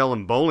Lawndale,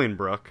 and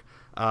Bolingbrook.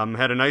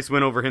 Had a nice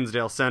win over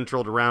Hinsdale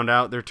Central to round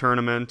out their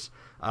tournament.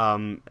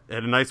 Had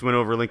a nice win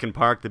over Lincoln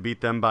Park to beat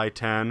them by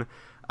 10.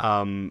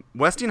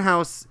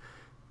 Westinghouse,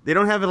 they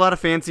don't have a lot of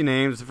fancy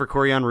names for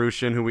Corian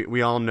Rushin, who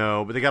we all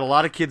know, but they got a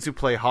lot of kids who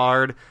play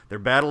hard. They're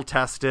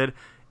battle-tested,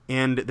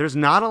 and there's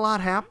not a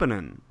lot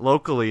happening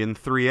locally in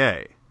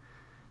 3A.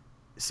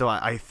 So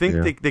I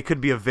think they could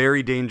be a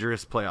very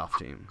dangerous playoff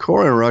team.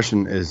 Corian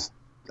Rushin is,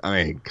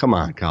 I mean, come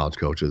on, college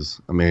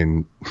coaches. I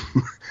mean,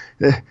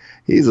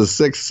 he's a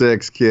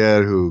 6'6"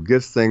 kid who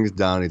gets things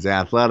done. He's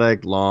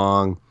athletic,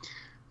 long.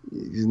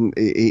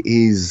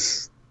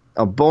 He's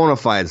a bona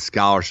fide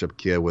scholarship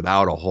kid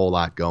without a whole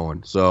lot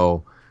going.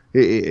 So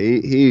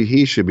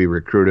he should be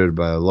recruited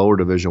by lower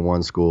Division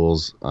I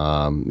schools.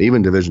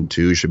 Even Division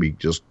II should be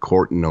just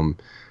courting him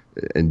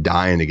and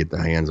dying to get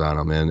the hands on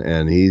him.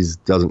 And he's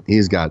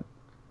got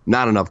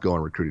not enough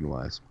going recruiting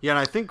wise. Yeah, and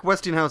I think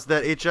Westinghouse,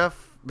 that HF,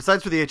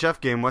 besides for the HF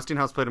game,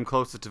 Westinghouse played him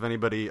closest of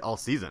anybody all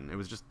season. It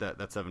was just that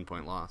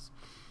 7-point loss.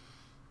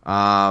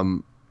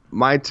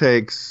 My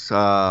takes,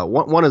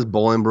 one is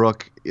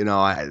Bolingbrook. You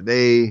know,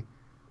 they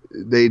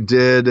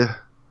did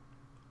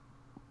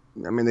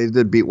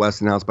beat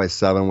Westinghouse by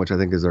 7, which I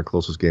think is their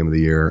closest game of the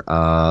year.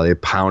 They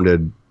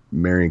pounded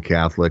Marian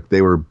Catholic.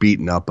 They were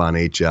beaten up on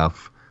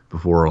HF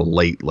before a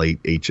late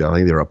HF. I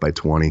think they were up by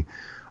 20.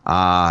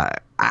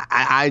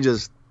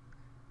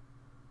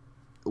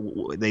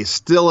 They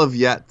still have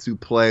yet to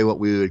play what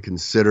we would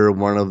consider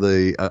one of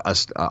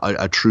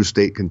a true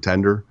state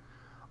contender,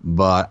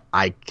 but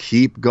I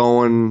keep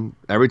going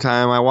every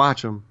time I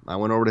watch them. I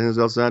went over to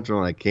Hinsdale Central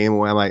and I came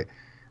away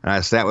and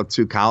I sat with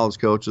 2 college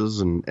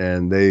coaches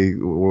and they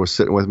were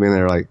sitting with me and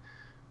they're like,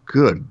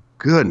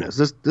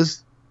 goodness,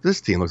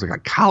 this team looks like a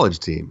college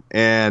team.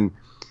 And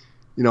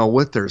you know,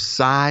 with their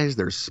size,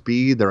 their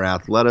speed, their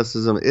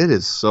athleticism, it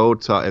is so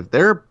tough. If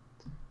they're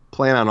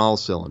playing on all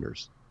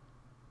cylinders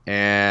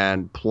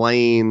and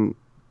playing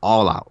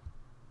all out,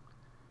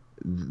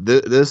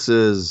 this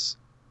is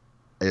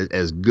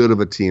as good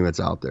of a team that's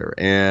out there.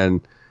 And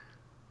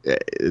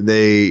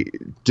they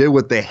did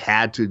what they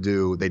had to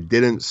do. They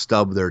didn't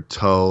stub their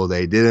toe.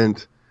 They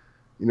didn't,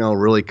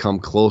 really come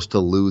close to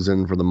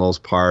losing for the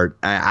most part.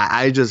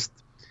 I'm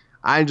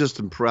just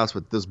impressed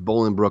with this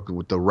Bolingbrook,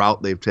 with the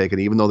route they've taken,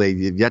 even though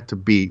they've yet to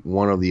beat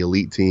one of the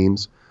elite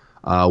teams.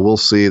 We'll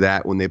see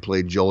that when they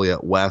play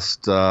Joliet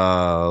West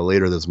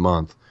later this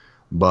month.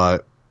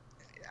 But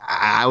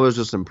I was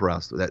just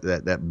impressed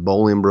that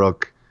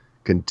Bolingbrook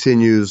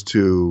continues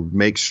to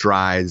make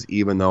strides,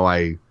 even though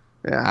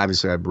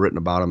obviously I've written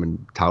about them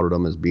and touted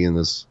them as being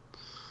this.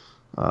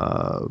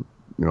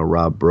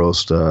 Rob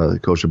Brost, the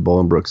coach of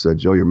Bolingbrook, said,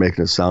 "Joe, you're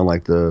making it sound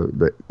like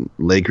the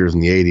Lakers in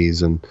the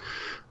 '80s." And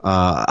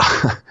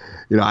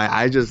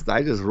I just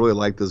really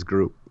like this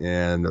group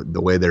and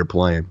the way they're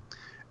playing.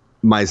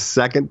 My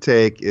second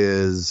take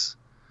is,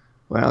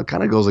 well, it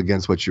kind of goes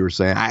against what you were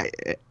saying.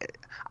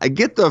 I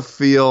get the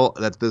feel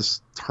that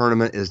this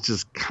tournament is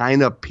just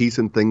kind of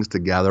piecing things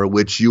together,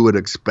 which you would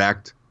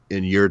expect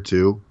in year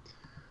two.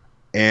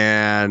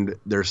 And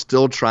they're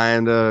still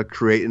trying to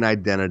create an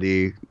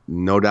identity,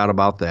 no doubt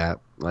about that.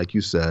 Like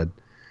you said,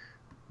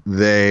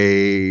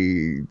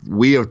 we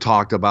have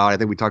talked about, I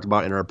think we talked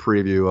about in our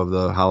preview of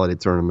the holiday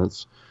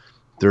tournaments,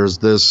 there's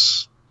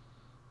this,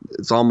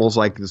 it's almost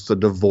like it's a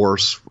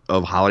divorce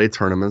of holiday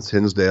tournaments.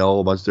 Hinsdale,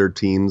 a bunch of their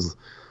teams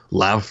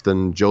left,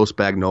 and Joe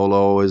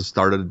Spagnuolo has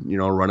started,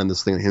 running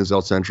this thing at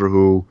Hinsdale Central,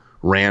 who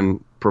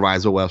ran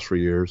Proviso West for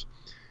years.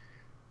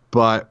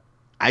 But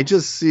I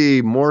just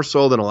see, more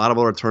so than a lot of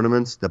other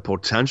tournaments, the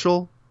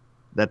potential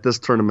that this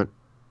tournament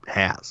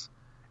has.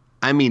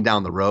 I mean,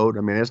 down the road.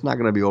 I mean, it's not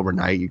going to be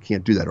overnight. You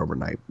can't do that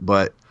overnight.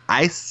 But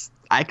I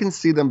can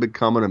see them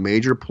becoming a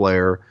major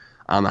player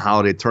on the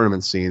holiday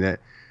tournament scene.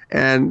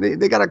 And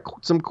they got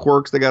some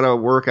quirks they got to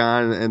work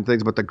on and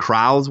things. But the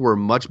crowds were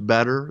much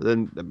better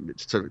than.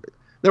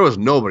 There was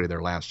nobody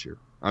there last year.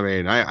 I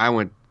mean, I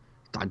went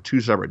on 2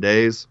 separate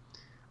days,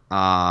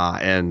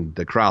 and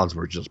the crowds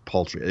were just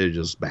paltry. It was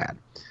just bad.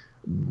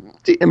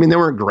 I mean, they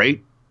weren't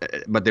great,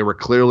 but they were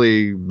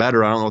clearly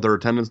better. I don't know what their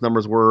attendance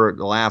numbers were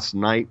the last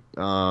night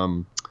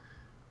or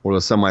the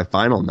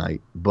semifinal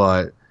night,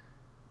 but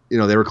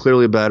they were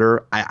clearly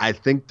better. I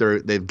think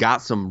they've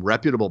got some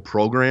reputable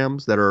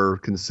programs that are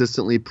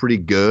consistently pretty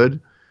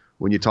good.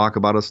 When you talk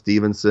about a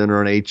Stevenson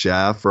or an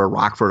HF or a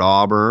Rockford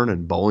Auburn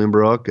and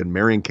Bolingbrook and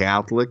Marian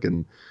Catholic,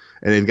 and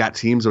they've got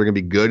teams that are going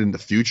to be good in the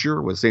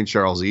future, with St.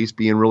 Charles East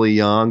being really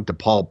young,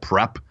 DePaul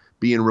Prep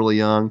being really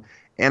young.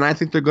 And I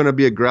think they're going to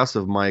be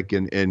aggressive, Mike,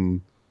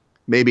 in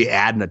maybe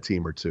adding a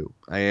team or two.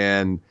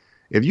 And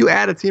if you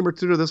add a team or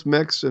two to this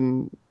mix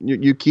and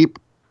you keep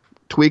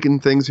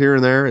tweaking things here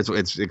and there,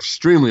 it's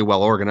extremely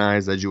well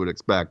organized, as you would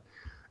expect.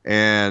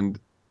 And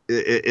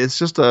it's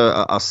just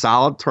a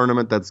solid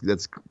tournament that's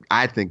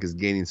I think is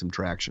gaining some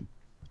traction.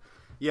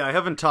 Yeah, I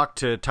haven't talked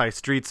to Ty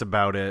Streets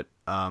about it,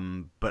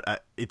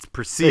 but it's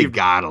perceived. They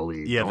gotta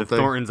lead. Yeah, the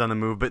Thorntons on the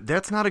move, but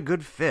that's not a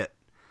good fit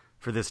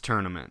for this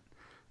tournament.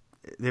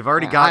 They've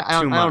already got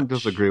too much. I don't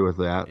disagree with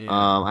that. Yeah.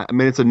 I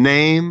mean, it's a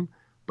name,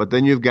 but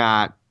then you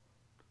got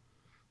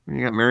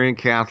Marian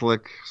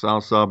Catholic,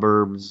 South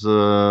Suburbs,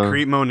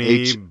 Crete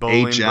Monee,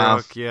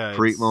 Bolingbrook,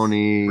 Crete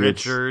Monee,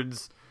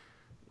 Richards.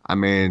 I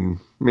mean,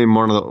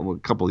 a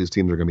couple of these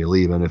teams are going to be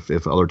leaving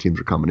if other teams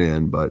are coming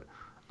in, but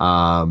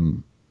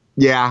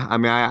yeah, I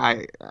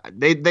mean,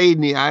 they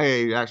need.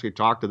 I actually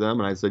talked to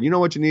them and I said, you know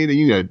what you need?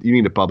 You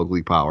need a public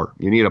league power.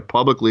 You need a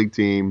public league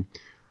team.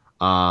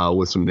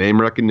 With some name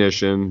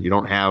recognition. You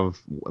don't have,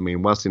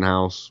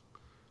 Westinghouse,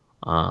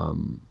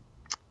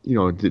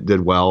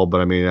 did well,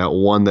 but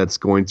one that's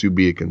going to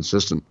be a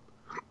consistent,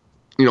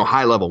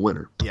 high level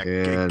winner. Yeah,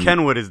 and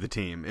Kenwood is the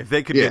team. If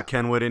they could get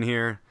Kenwood in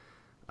here,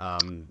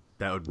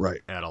 that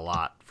would add a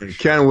lot. For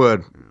sure.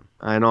 Kenwood,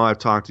 I know I've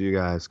talked to you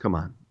guys. Come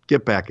on,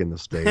 get back in the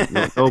state.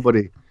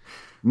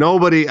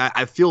 Nobody.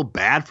 I feel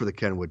bad for the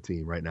Kenwood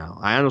team right now.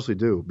 I honestly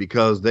do,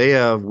 because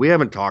we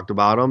haven't talked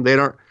about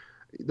them.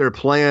 They're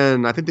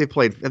playing. I think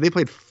have they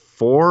played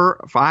 4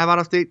 or 5 out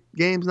of state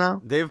games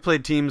now? They've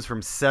played teams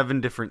from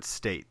 7 different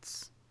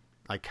states.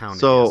 I counted.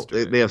 So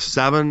yesterday. They have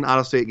 7 out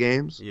of state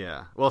games.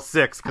 Yeah, well,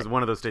 6 because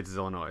one of those states is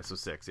Illinois, so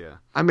 6. Yeah.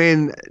 I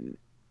mean,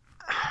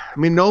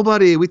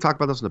 nobody. We talked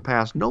about this in the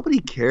past. Nobody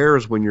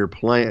cares when you're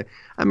playing.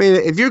 I mean,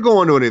 if you're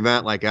going to an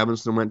event like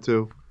Evanston went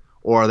to,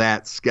 or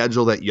that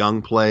schedule that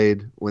Young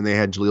played when they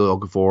had Jaleel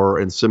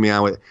Okafor and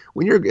Simeon,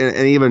 when you're,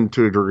 and even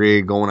to a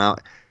degree going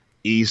out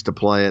east to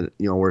play it,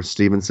 where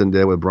Stevenson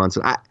did with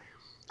Brunson.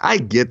 I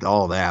get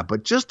all that,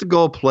 but just to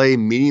go play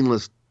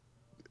meaningless,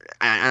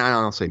 I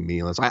don't say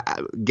meaningless,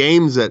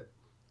 games that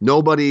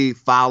nobody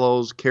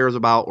follows, cares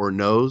about, or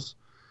knows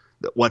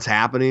what's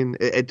happening,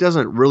 it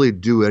doesn't really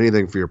do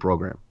anything for your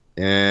program.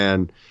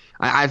 And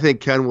I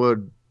think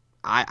Kenwood,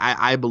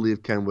 I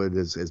believe Kenwood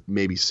has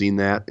maybe seen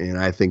that, and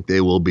I think they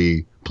will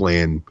be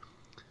playing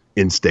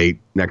in-state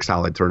next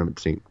holiday tournament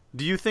team.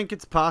 Do you think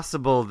it's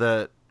possible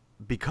that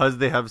because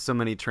they have so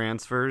many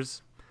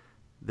transfers,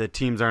 the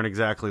teams aren't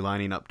exactly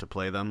lining up to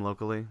play them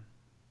locally?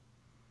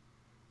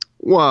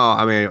 Well,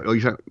 I'm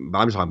just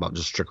talking about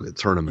just strictly the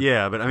tournament.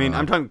 Yeah, but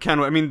I'm talking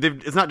Kenwood.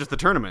 It's not just the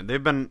tournament.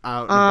 They've been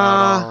out and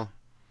about all.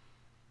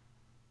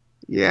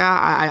 Yeah,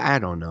 I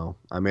don't know.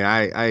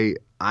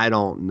 I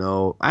don't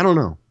know. I don't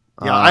know.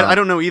 Yeah, I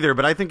don't know either,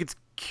 but I think it's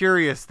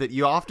curious that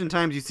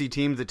oftentimes you see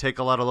teams that take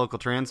a lot of local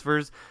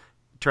transfers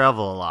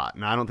travel a lot,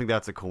 and I don't think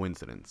that's a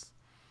coincidence.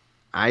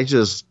 I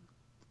just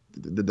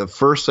the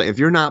first, if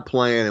you're not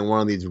playing in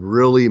one of these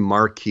really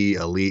marquee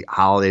elite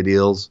holiday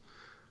deals,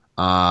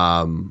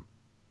 and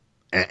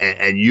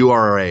you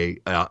are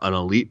an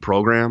elite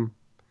program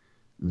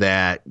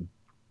that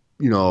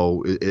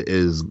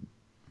is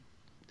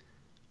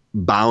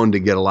bound to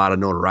get a lot of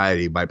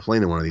notoriety by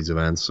playing in one of these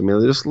events. I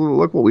mean, just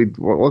look what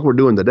we're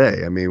doing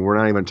today. I mean, we're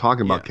not even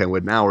talking about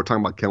Kenwood now. We're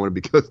talking about Kenwood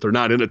because they're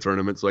not in a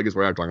tournament, so I guess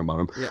we are talking about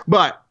them. Yeah.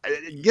 But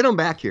get them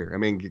back here. I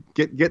mean,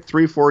 get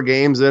 3-4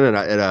 games in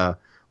at a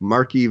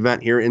marquee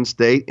event here in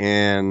state,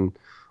 and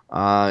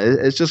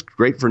it's just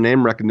great for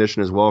name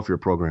recognition as well for your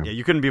program. Yeah,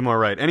 you couldn't be more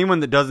right.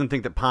 Anyone that doesn't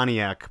think that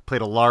Pontiac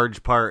played a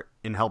large part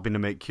in helping to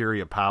make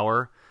Curie a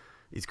power,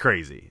 he's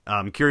crazy.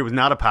 Curie was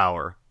not a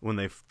power when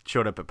they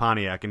showed up at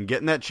Pontiac, and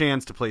getting that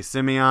chance to play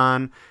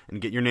Simeon and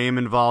get your name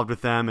involved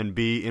with them and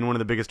be in one of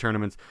the biggest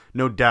tournaments,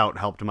 no doubt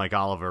helped Mike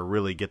Oliver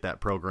really get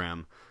that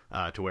program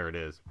to where it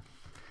is.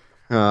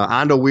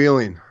 On to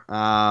Wheeling.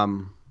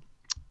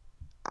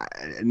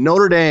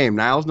 Notre Dame,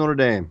 Niles Notre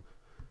Dame.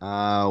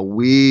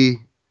 We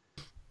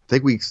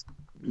think we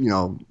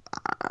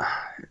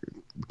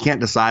can't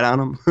decide on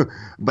them,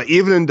 but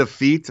even in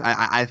defeat,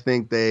 I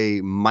think they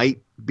might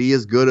be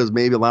as good as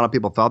maybe a lot of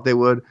people thought they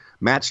would.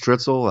 Matt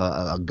Stritzel,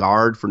 a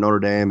guard for Notre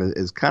Dame,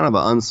 is kind of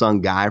an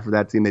unsung guy for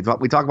that team. We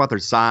talk about their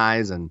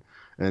size and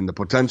the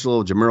potential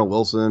of Jameer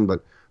Wilson,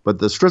 but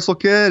the Stritzel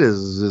kid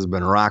has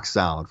been rock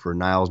solid for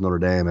Niles Notre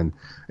Dame, and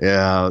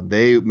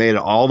they made it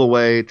all the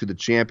way to the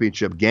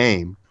championship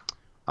game,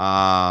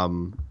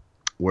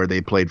 where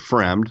they played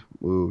Fremd.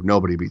 Ooh,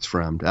 nobody beats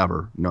Fremd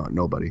ever. No,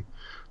 nobody.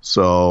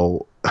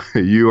 So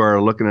you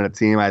are looking at a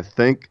team, I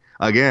think,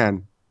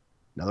 again,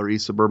 another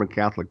East Suburban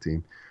Catholic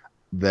team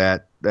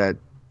that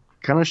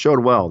kind of showed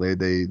well.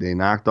 They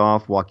knocked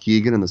off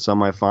Waukegan in the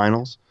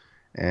semifinals,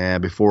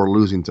 and before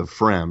losing to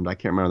Fremd. I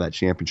can't remember that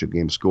championship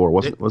game score.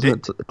 Wasn't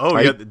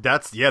it?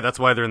 That's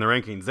why they're in the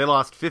rankings. They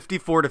lost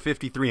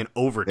 54-53 in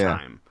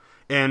overtime,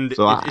 and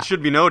it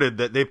should be noted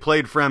that they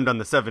played Fremd on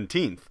the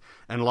 17th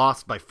and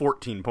lost by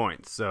 14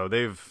 points. So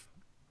they've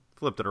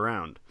flipped it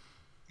around.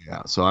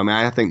 Yeah. So I mean,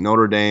 I think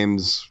Notre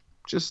Dame's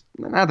just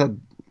not that.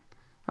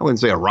 I wouldn't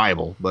say a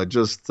rival, but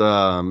just they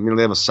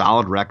have a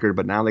solid record,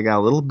 but now they got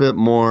a little bit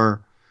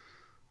more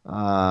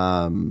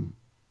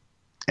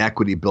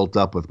equity built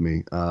up with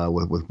me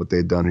with what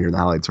they've done here in the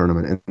holiday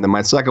tournament. And then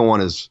my second one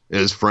is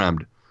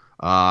Fremd,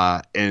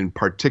 and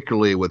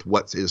particularly with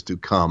what is to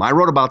come. I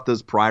wrote about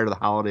this prior to the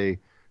holiday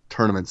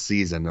tournament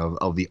season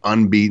of the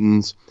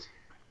unbeatens,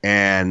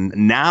 and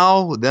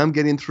now them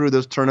getting through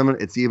this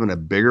tournament, it's even a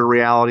bigger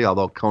reality.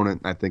 Although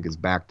Conant, I think, is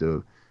back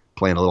to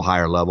playing a little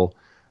higher level.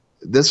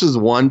 This is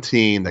one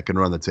team that can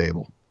run the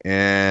table,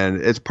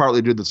 and it's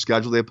partly due to the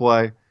schedule they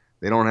play.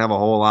 They don't have a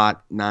whole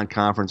lot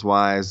non-conference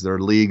wise. Their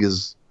league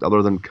is,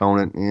 other than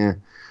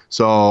Conant,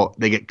 so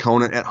they get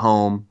Conant at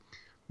home.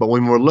 But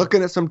when we're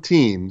looking at some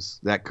teams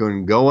that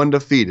can go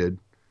undefeated,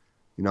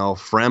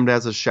 Fremd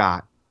has a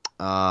shot,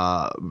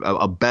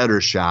 a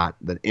better shot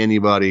than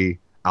anybody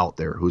out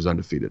there who's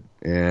undefeated,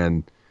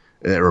 and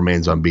it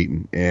remains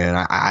unbeaten. And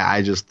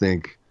I just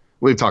think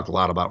we've talked a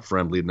lot about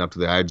Fremd leading up to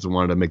that. I just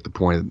wanted to make the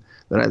point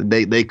that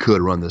they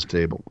could run the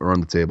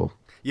table.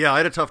 Yeah, I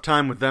had a tough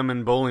time with them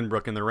in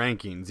Bolingbrook in the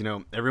rankings.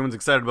 Everyone's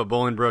excited about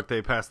Bolingbrook.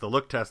 They passed the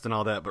look test and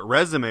all that. But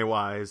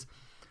resume-wise,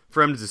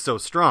 Fremd is so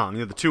strong.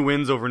 The 2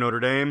 wins over Notre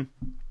Dame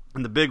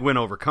and the big win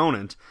over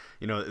Conant,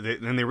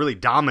 they really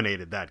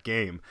dominated that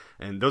game.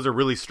 And those are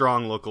really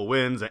strong local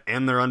wins,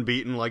 and they're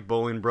unbeaten like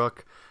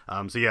Bolingbrook.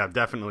 So, yeah,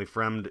 definitely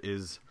Fremd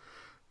it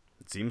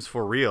seems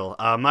for real.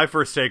 My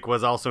first take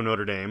was also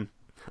Notre Dame,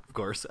 of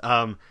course.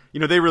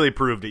 They really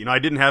proved it. I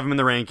didn't have them in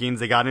the rankings.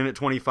 They got in at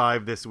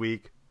 25 this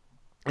week.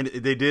 And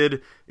they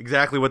did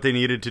exactly what they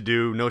needed to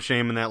do. No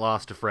shame in that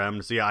loss to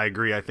Fremd. So, yeah, I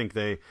agree. I think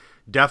they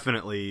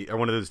definitely are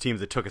one of those teams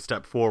that took a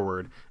step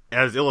forward,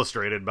 as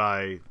illustrated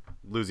by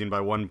losing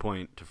by 1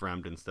 point to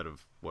Fremd instead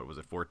of,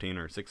 14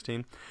 or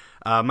 16?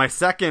 My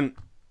second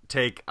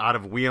take out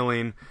of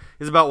Wheeling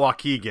is about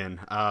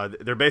Waukegan.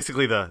 They're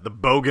basically the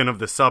Bogan of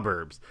the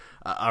suburbs.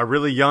 A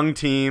really young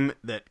team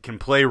that can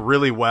play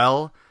really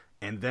well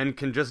and then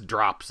can just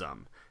drop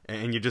some.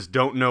 And you just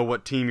don't know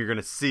what team you're going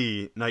to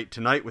see night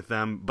to night with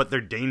them, but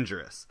they're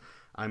dangerous.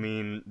 I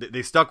mean,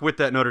 they stuck with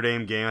that Notre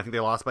Dame game. I think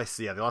they lost by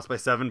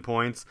 7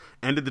 points.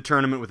 Ended the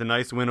tournament with a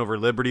nice win over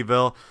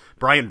Libertyville.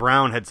 Bryant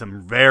Brown had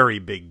some very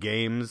big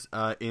games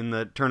in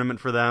the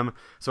tournament for them.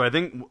 So I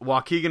think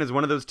Waukegan is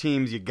one of those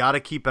teams you got to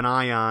keep an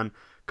eye on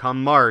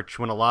come March,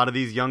 when a lot of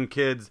these young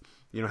kids,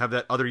 have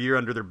that other year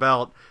under their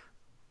belt.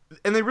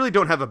 And they really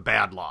don't have a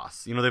bad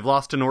loss. They've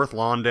lost to North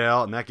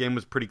Lawndale, and that game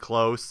was pretty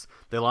close.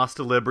 They lost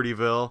to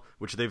Libertyville,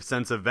 which they've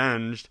since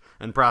avenged,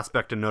 and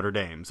Prospect and Notre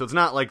Dame. So it's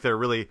not like they're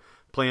really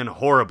playing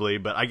horribly,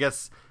 but I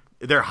guess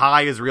their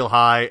high is real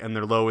high, and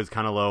their low is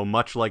kind of low,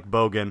 much like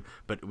Bogan.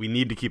 But we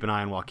need to keep an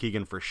eye on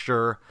Waukegan for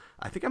sure.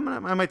 I think I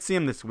might see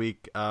them this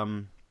week.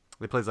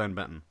 They play Zion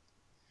Benton.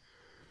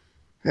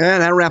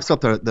 And that wraps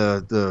up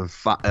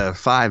the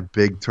five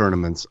big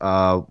tournaments.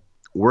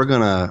 We're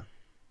gonna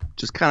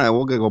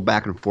we're gonna go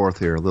back and forth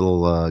here, a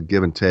little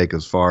give and take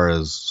as far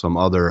as some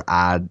other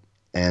odd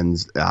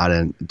end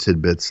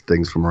tidbits,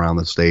 things from around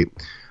the state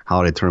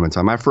holiday tournaments.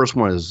 My first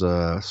one is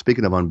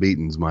speaking of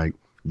unbeaten's, Mike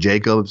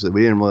Jacobs.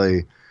 We didn't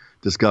really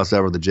discuss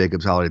ever the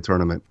Jacobs holiday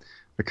tournament.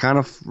 They're kind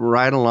of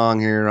right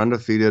along here,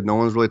 undefeated. No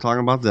one's really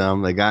talking about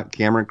them. They got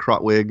Cameron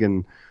Crutwig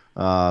and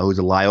who's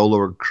a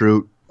Loyola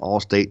recruit,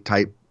 all-state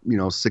type,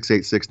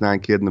 6'8",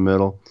 6'9" kid in the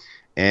middle,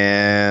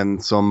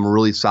 and some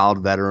really solid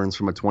veterans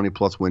from a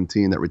 20-plus win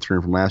team that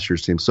returned from last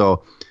year's team.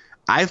 So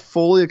I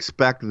fully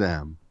expect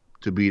them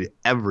to beat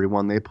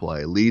everyone they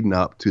play leading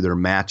up to their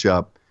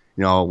matchup.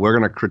 We're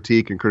going to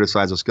critique and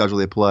criticize the schedule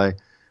they play.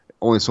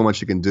 Only so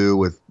much you can do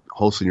with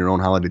hosting your own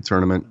holiday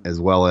tournament as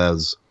well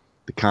as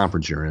the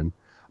conference you're in.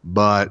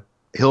 But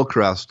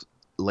Hillcrest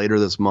later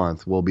this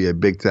month will be a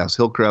big test.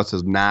 Hillcrest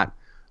has not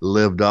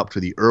lived up to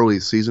the early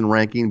season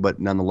ranking, but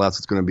nonetheless,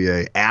 it's going to be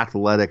an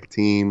athletic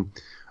team,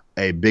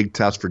 a big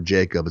test for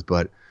Jacobs.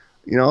 But,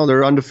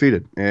 they're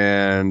undefeated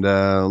and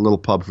a little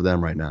pub for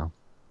them right now.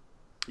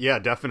 Yeah,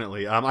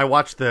 definitely. I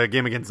watched the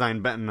game against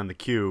Zion Benton on the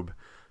Cube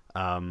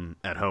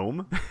at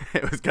home.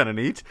 It was kind of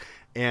neat.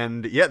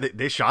 And, yeah,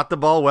 they shot the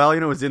ball well.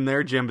 It was in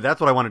their gym. But that's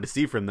what I wanted to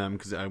see from them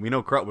because we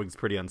know Crutwig's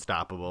pretty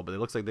unstoppable. But it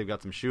looks like they've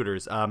got some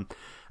shooters. I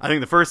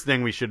think the first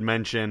thing we should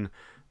mention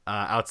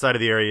outside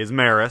of the area is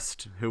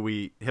Marist, who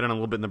we hit on a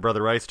little bit in the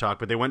Brother Rice talk.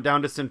 But they went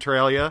down to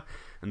Centralia,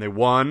 and they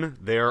won.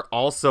 They're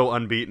also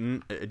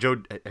unbeaten.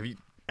 Joe, have you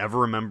ever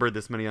remembered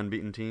this many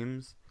unbeaten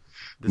teams?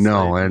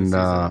 No, and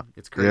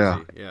it's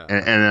crazy. Yeah.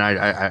 And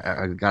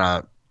I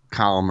got a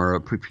column or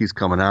a piece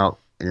coming out.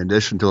 In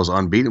addition to those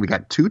unbeaten, we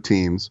got two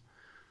teams,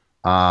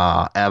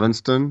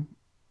 Evanston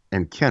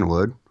and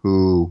Kenwood,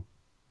 who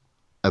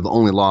have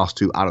only lost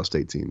to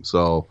out-of-state teams.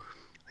 So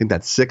I think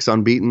that's 6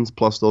 unbeatens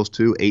plus those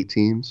 2, 8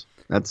 teams.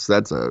 That's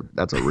a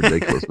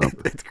ridiculous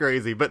number. It's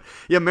crazy. But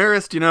yeah,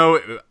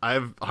 Marist,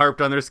 I've harped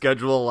on their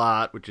schedule a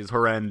lot, which is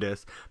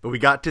horrendous. But we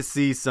got to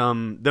see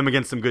them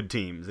against some good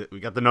teams.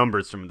 We got the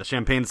numbers from the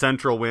Champaign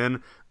Central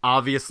win,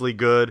 obviously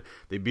good.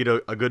 They beat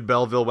a good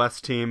Belleville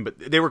West team, but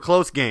they were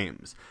close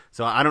games.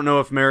 So I don't know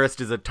if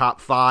Marist is a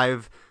top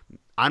 5.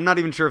 I'm not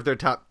even sure if they're a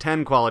top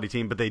 10 quality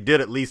team, but they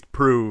did at least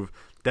prove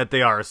that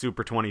they are a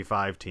Super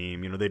 25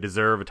 team. They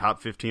deserve a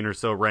top 15 or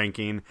so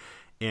ranking.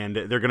 And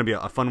they're going to be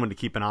a fun one to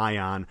keep an eye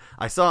on.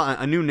 I saw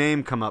a new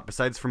name come up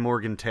besides from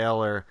Morgan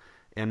Taylor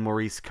and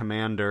Maurice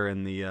Commander,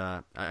 and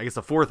I guess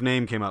a fourth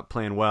name came up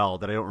playing well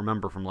that I don't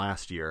remember from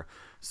last year.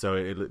 So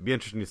it'll be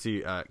interesting to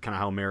see kind of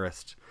how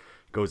Marist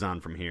goes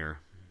on from here.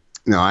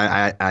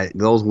 I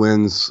those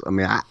wins. I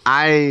mean,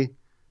 I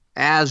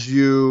as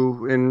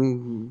you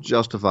and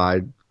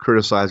justified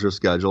criticize their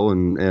schedule,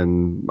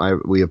 and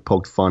we have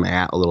poked fun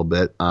at a little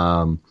bit.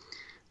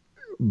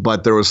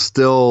 But there was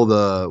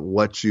still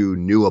what you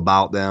knew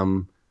about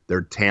them,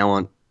 their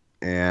talent,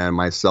 and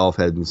myself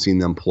hadn't seen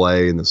them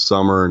play in the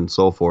summer and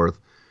so forth.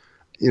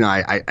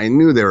 I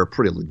knew they were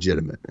pretty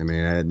legitimate. I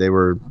mean, they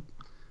were,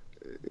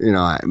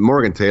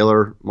 Morgan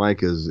Taylor,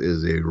 Mike,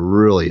 is a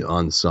really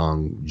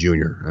unsung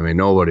junior. I mean,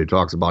 nobody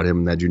talks about him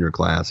in that junior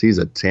class. He's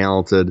a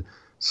talented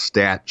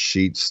stat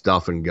sheet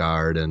stuffing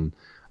guard and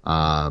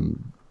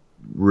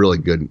really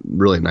good,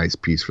 really nice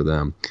piece for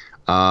them.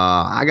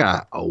 I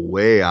got a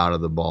way out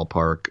of the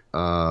ballpark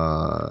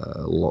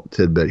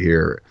tidbit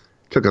here.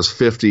 It took us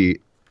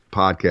 50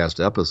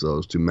 podcast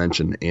episodes to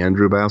mention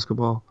Andrew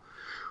basketball.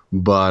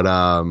 But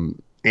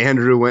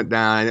Andrew went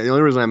down. The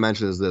only reason I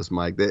mention is this,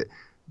 Mike.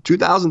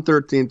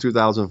 2013,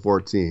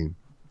 2014,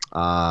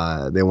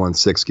 they won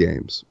 6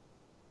 games.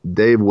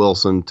 Dave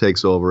Wilson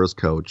takes over as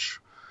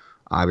coach.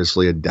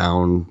 Obviously a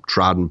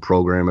downtrodden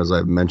program, as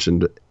I've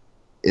mentioned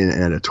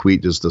in a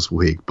tweet just this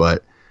week.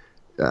 But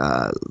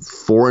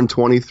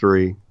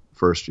 4-23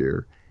 first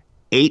year,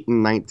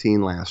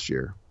 8-19 last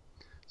year.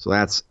 So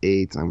that's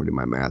 8. I'm going to do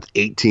my math.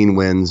 18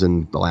 wins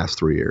in the last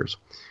 3 years.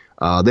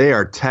 They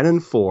are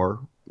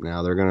 10-4.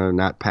 Now they're going to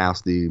not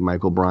pass the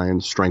Michael Bryan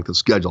strength of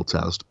schedule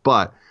test,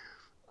 but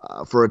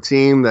for a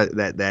team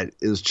that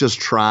is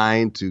just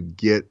trying to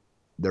get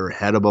their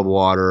head above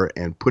water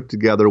and put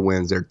together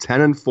wins, they're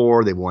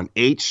 10-4. They've won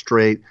 8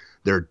 straight.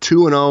 They're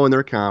 2-0 in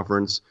their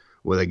conference,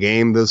 with a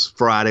game this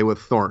Friday with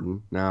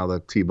Thornton. Now the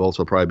T-Bolts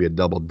will probably be a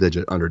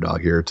double-digit underdog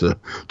here to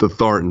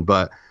Thornton.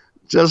 But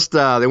just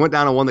they went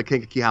down and won the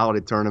Kankakee Holiday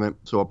Tournament.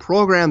 So a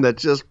program that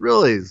just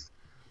really is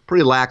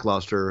pretty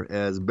lackluster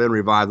has been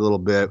revived a little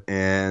bit,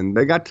 and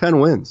they got 10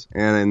 wins.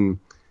 And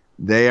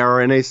they are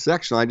in a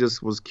sectional. I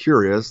just was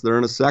curious. They're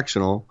in a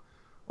sectional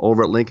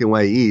over at Lincoln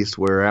Way East,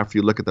 where after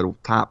you look at the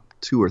top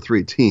 2 or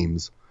 3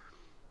 teams,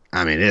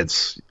 I mean,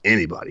 it's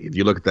anybody. If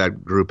you look at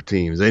that group of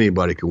teams,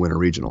 anybody can win a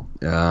regional.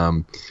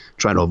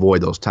 Trying to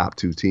avoid those top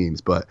 2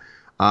 teams, but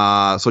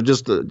so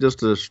just a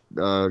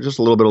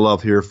little bit of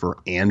love here for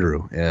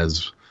Andrew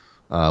as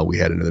we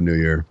head into the new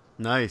year.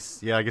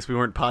 Nice. Yeah, I guess we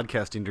weren't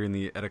podcasting during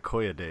the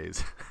Etakoya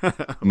days.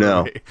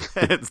 No,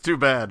 it's too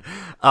bad.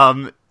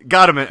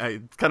 Got him.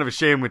 It's kind of a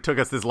shame it took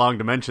us this long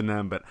to mention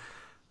them, but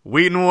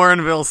Wheaton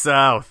Warrenville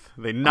South.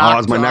 They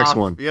knocked that's my off, next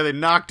one. Yeah, they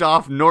knocked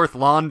off North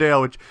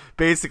Lawndale, which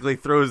basically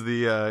throws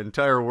the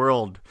entire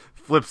world,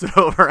 flips it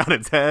over on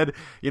its head.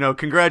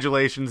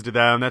 Congratulations to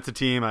them. That's a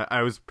team.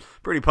 I was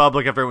pretty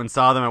public after everyone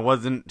saw them. I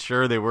wasn't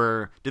sure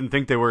didn't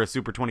think they were a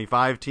Super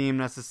 25 team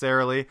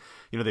necessarily.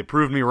 They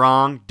proved me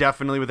wrong,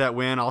 definitely with that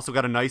win. Also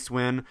got a nice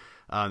win.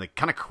 They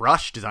kind of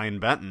crushed Zion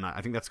Benton.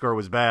 I think that score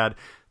was bad.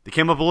 They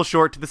came up a little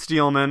short to the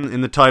Steelmen in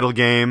the title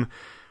game,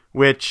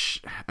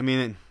 which,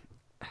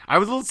 I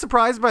was a little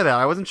surprised by that.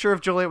 I wasn't sure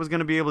if Joliet was going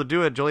to be able to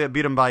do it. Joliet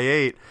beat them by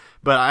 8,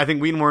 but I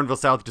think Wheaton Warrenville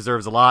South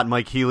deserves a lot.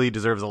 Mike Healy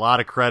deserves a lot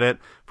of credit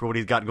for what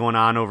he's got going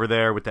on over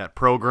there with that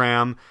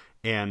program.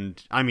 And,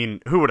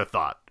 who would have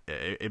thought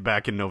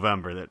back in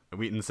November that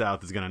Wheaton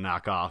South is going to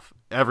knock off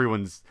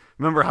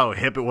remember how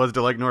hip it was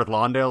to like North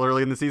Lawndale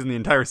early in the season? The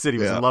entire city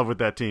was in love with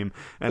that team.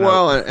 And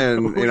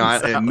Wheaton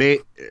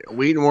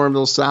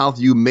Warrenville South,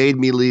 you made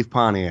me leave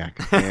Pontiac,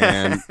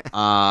 and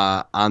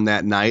on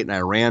that night, and I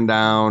ran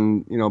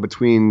down,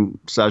 between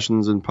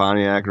sessions in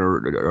Pontiac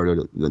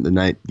or the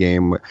night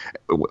game,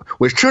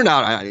 which turned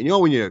out,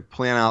 when you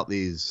plan out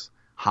these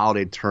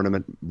holiday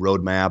tournament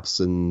roadmaps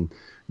and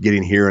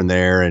getting here and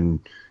there, and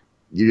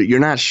you're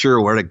not sure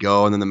where to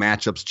go, and then the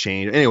matchups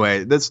change.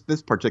 Anyway, this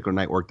particular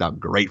night worked out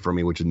great for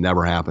me, which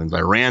never happens.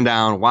 I ran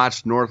down,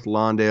 watched North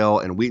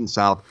Lawndale and Wheaton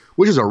South,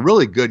 which is a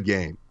really good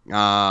game.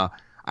 To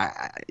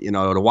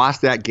watch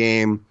that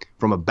game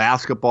from a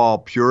basketball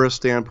purist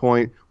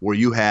standpoint, where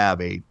you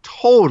have a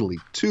totally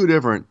two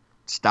different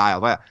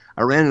styles. I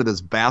ran into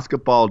this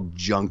basketball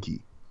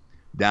junkie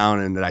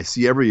that I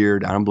see every year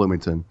down in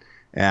Bloomington,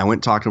 and I went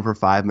and talked to him for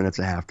 5 minutes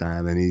at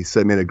halftime, and he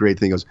made a great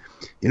thing. He goes,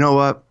 "You know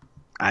what?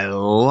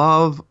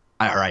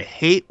 I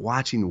hate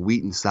watching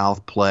Wheaton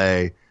South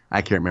play."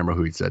 I can't remember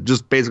who he said.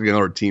 Just basically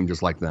another team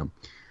just like them.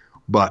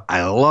 But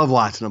I love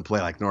watching them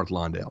play like North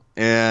Lawndale.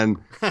 And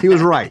he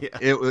was right. Yeah.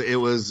 It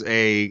was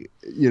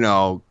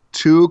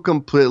two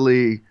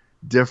completely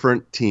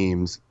different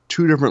teams,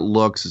 two different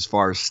looks as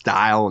far as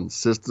style and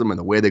system and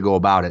the way they go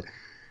about it.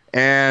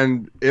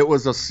 And it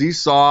was a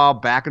seesaw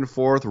back and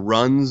forth,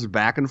 runs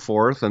back and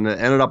forth, and it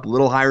ended up a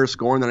little higher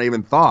scoring than I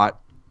even thought.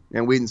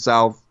 And Wheaton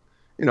South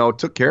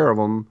took care of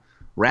them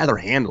rather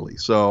handily.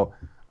 So,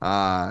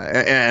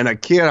 and a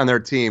kid on their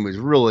team who's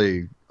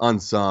really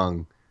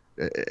unsung,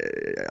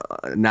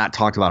 not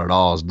talked about at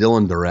all, is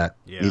Dylan Durrett.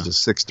 Yeah. He's a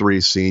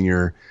 6'3"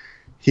 senior.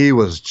 He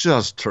was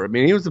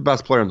he was the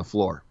best player on the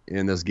floor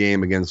in this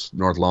game against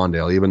North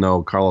Lawndale, even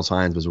though Carlos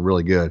Hines was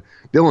really good.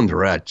 Dylan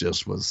Durrett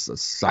just was a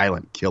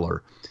silent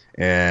killer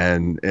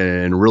and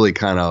really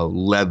kind of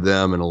led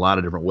them in a lot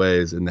of different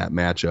ways in that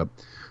matchup.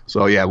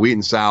 So, yeah,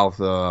 Wheaton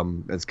South,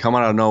 it's come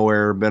out of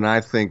nowhere. But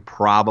I think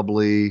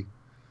I'd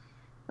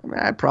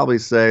probably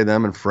say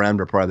them and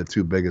Fremd are probably the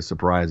two biggest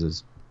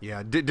surprises.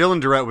 Yeah,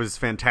 Dylan Durrett was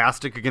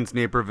fantastic against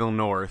Naperville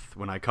North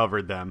when I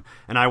covered them.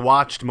 And I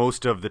watched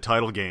most of the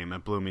title game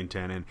at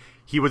Bloomington, and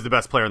he was the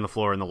best player on the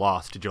floor in the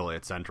loss to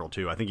Joliet Central,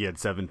 too. I think he had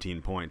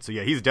 17 points. So,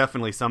 yeah, he's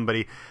definitely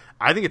somebody.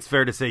 I think it's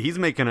fair to say he's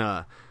making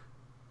a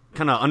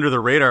kind of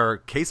under-the-radar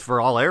case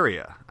for all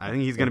area. I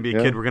think he's going to be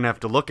a kid we're going to have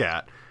to look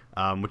at.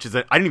 Which is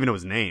I didn't even know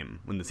his name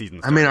when the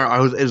season started.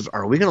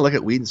 Are we going to look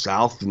at Wheaton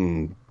South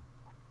in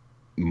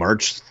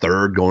March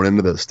 3rd going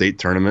into the state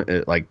tournament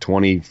at like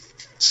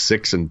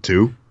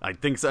 26-2? I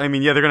think so. They're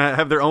going to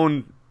have their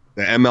own.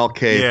 The MLK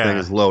thing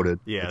is loaded.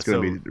 Yeah, it's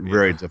going to be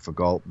very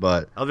difficult.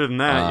 But other than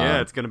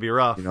that, it's going to be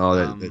rough.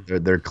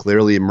 They're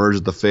clearly emerged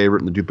as the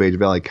favorite in the DuPage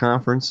Valley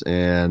Conference,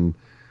 and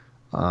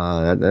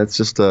that's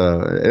just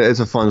it's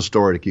a fun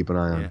story to keep an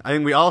eye on. Yeah. I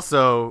think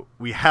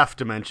we have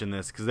to mention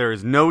this because there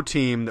is no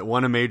team that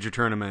won a major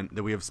tournament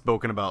that we have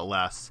spoken about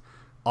less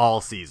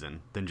all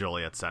season than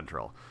Joliet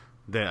Central.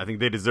 I think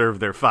they deserve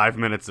their 5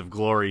 minutes of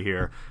glory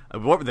here.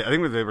 What were they? I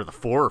think they were the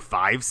 4 or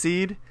 5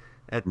 seed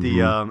at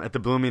the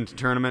Bloomington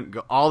tournament,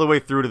 go all the way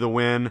through to the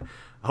win.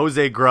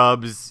 Jose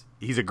Grubbs,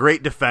 he's a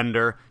great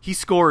defender. He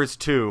scores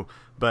too,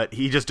 but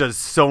he just does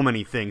so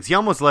many things. He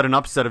almost led an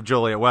upset of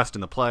Joliet West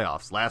in the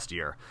playoffs last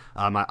year.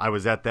 I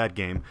was at that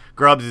game.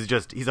 Grubbs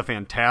he's a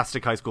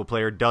fantastic high school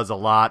player, does a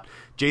lot.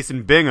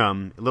 Jason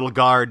Bingham, little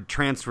guard,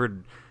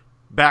 transferred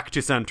back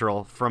to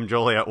Central from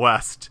Joliet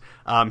West.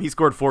 He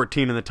scored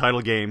 14 in the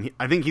title game.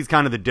 I think he's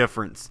kind of the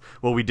difference.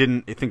 Well, we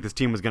didn't think this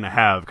team was going to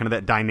have kind of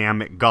that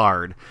dynamic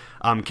guard.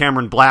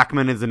 Cameron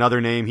Blackman is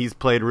another name. He's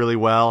played really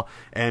well.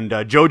 And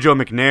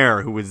JoJo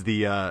McNair, who was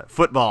the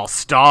football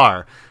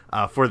star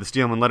for the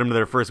Steelmen, led them to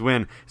their first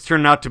win. It's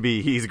turned out to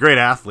be, he's a great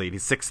athlete.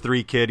 He's a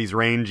 6'3" kid. He's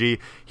rangy.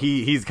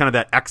 He's kind of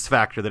that X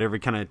factor that every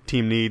kind of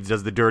team needs,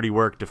 does the dirty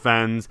work,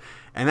 defends.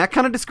 And that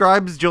kind of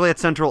describes Joliet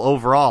Central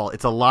overall.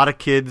 It's a lot of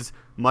kids,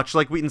 much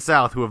like Wheaton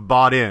South, who have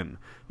bought in,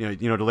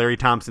 to Larry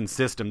Thompson's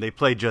system. They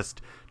play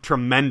just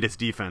tremendous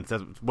defense.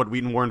 That's what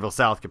Wheaton Warrenville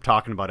South kept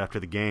talking about after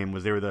the game.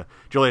 Was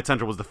Joliet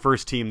Central was the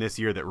first team this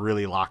year that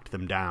really locked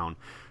them down.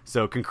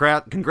 So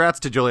congrats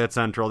to Joliet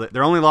Central.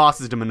 Their only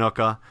loss is to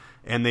Minooka,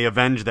 and they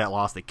avenged that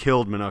loss. They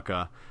killed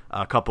Minooka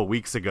a couple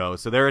weeks ago.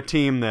 So they're a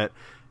team that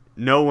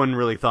no one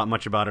really thought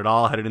much about it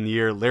all headed in the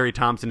year. Larry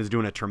Thompson is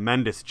doing a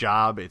tremendous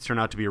job. It's turned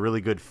out to be a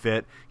really good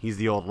fit. He's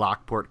the old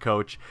Lockport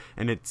coach,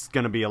 and it's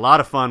going to be a lot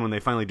of fun when they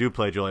finally do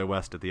play Joliet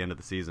West at the end of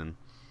the season.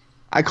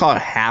 I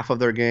caught half of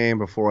their game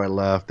before I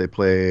left. They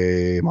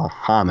play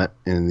Mahomet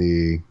in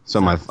the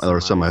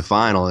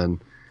semifinal,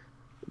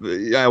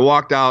 and I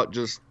walked out.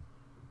 Just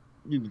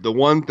the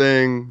one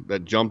thing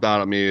that jumped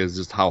out at me is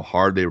just how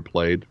hard they were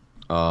played.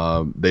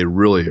 They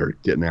really are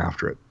getting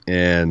after it,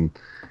 and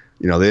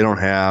they don't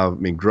have. I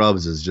mean,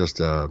 Grubbs is just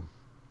a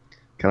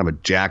kind of a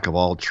jack of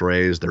all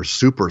trades. They're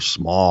super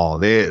small.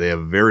 They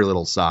have very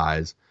little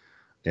size.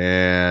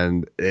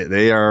 And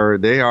they are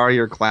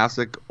your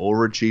classic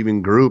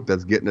overachieving group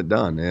that's getting it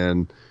done.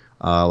 And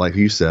like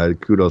you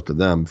said, kudos to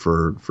them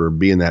for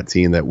being that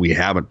team that we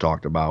haven't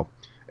talked about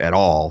at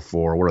all.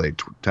 For what are they,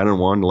 10-1,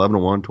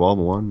 11-1,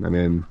 12-1? I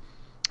mean,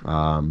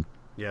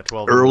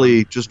 12.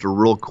 Early, just a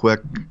real quick.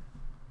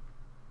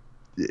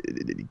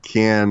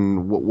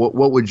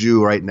 What would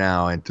you right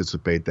now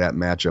anticipate that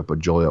matchup of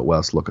Joliet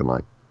West looking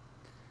like?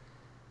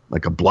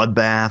 Like a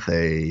bloodbath,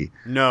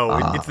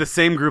 it's the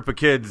same group of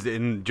kids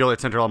in Joliet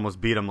Central almost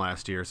beat them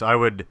last year. So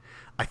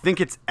I think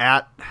it's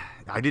I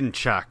didn't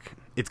check.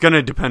 It's going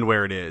to depend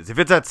where it is. If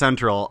it's at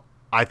Central,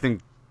 I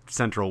think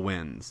Central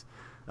wins.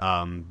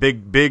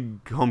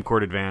 Big home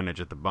court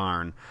advantage at the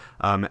barn.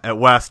 At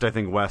West, I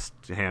think West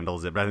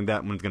handles it, but I think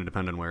that one's going to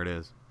depend on where it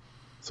is.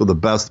 So the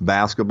best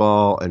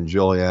basketball in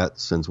Joliet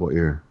since what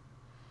year?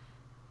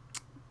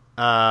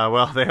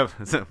 Well, they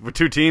have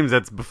two teams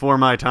that's before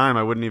my time.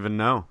 I wouldn't even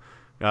know.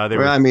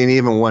 I mean,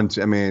 even one.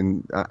 I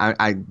mean,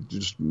 I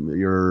just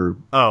your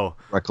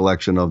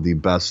recollection of the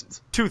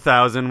best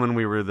 2000 when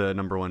we were the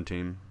number one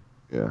team.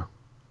 Yeah,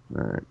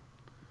 all right.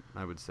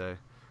 I would say.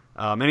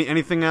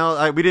 Anything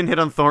else? We didn't hit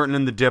on Thornton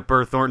and the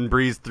Dipper. Thornton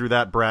breezed through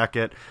that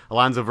bracket.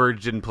 Alonzo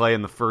Verge didn't play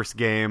in the first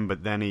game,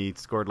 but then he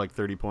scored like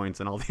 30 points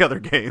in all the other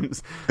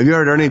games. Have you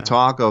heard any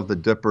talk of the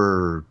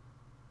Dipper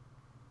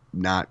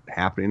not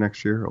happening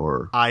next year?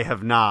 Or I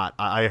have not.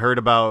 I heard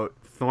about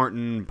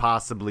Thornton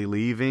possibly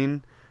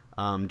leaving.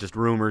 Just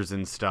rumors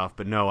and stuff,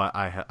 but no,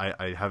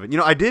 I haven't.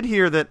 I did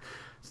hear that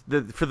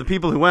for the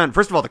people who went,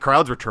 first of all, the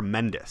crowds were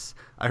tremendous.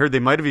 I heard they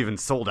might have even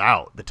sold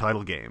out the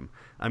title game.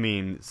 I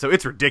mean, so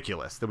it's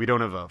ridiculous that we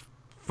don't have a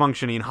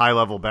functioning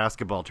high-level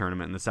basketball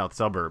tournament in the south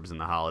suburbs in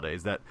the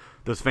holidays, that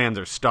those fans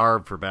are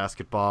starved for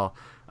basketball.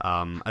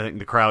 I think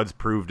the crowds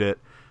proved it.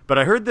 But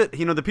I heard that,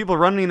 the people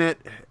running it,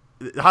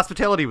 the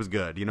hospitality was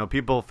good.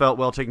 People felt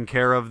well taken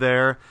care of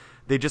there.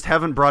 They just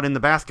haven't brought in the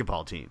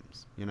basketball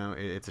teams.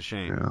 It's a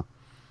shame. Yeah.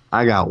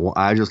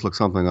 I just looked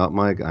something up,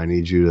 Mike. I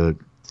need you to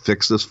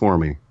fix this for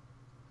me.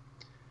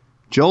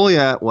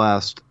 Joliet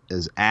West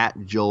is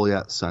at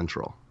Joliet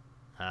Central.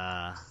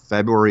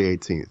 February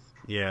 18th.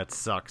 Yeah, it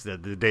sucks. The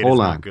date is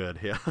not good.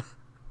 Yeah.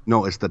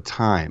 No, it's the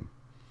time.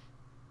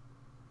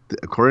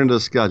 According to the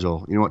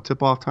schedule, you know what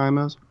tip-off time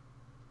is?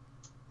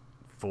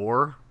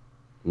 4?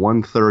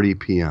 1:30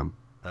 p.m.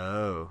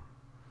 Oh.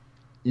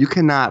 You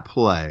cannot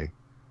play.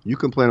 You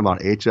complain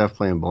about HF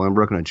playing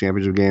Bolingbrook in a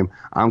championship game.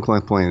 I'm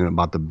complaining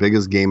about the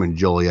biggest game in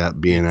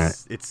Joliet being at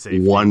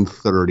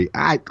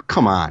 1:30.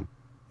 Come on.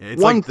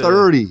 It's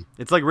 1:30.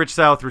 It's like Rich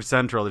South or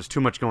Central. There's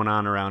too much going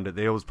on around it.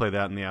 They always play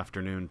that in the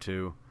afternoon,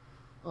 too.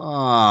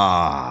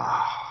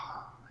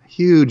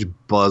 Huge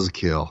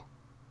buzzkill.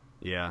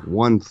 Yeah.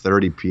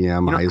 1:30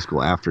 p.m. high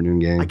school afternoon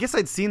game. I guess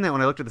I'd seen that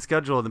when I looked at the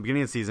schedule at the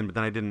beginning of the season, but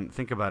then I didn't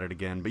think about it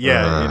again. But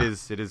yeah,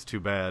 it is too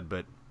bad.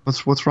 But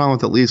what's wrong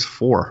with at least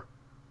 4?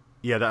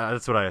 Yeah,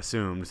 that's what I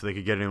assumed, so they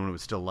could get it in when it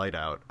was still light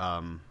out.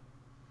 All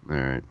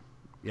right.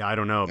 Yeah, I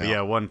don't know, but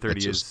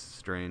 1:30 is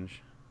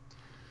strange.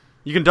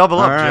 You can double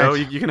up, right. Joe.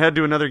 You can head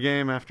to another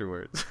game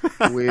afterwards.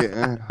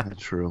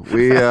 True.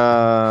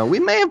 We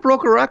may have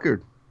broke a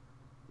record.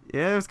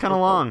 Yeah, it was kind of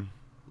long.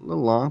 A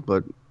little long,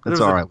 but that's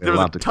all right. There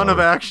was a ton of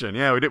action.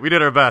 Yeah, we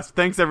did our best.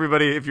 Thanks,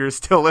 everybody, if you're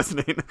still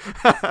listening,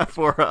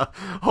 for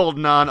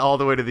holding on all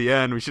the way to the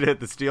end. We should have hit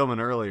the Steelman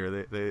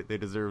earlier. They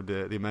deserved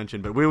the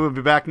mention. But we will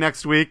be back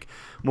next week.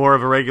 More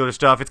of a regular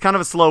stuff. It's kind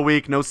of a slow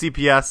week. No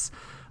CPS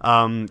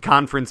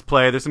conference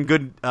play. There's some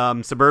good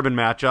suburban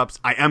matchups.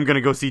 I am going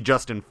to go see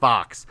Justin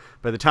Fox.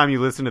 By the time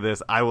you listen to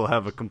this, I will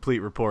have a complete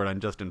report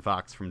on Justin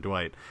Fox from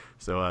Dwight.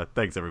 So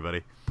thanks,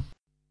 everybody.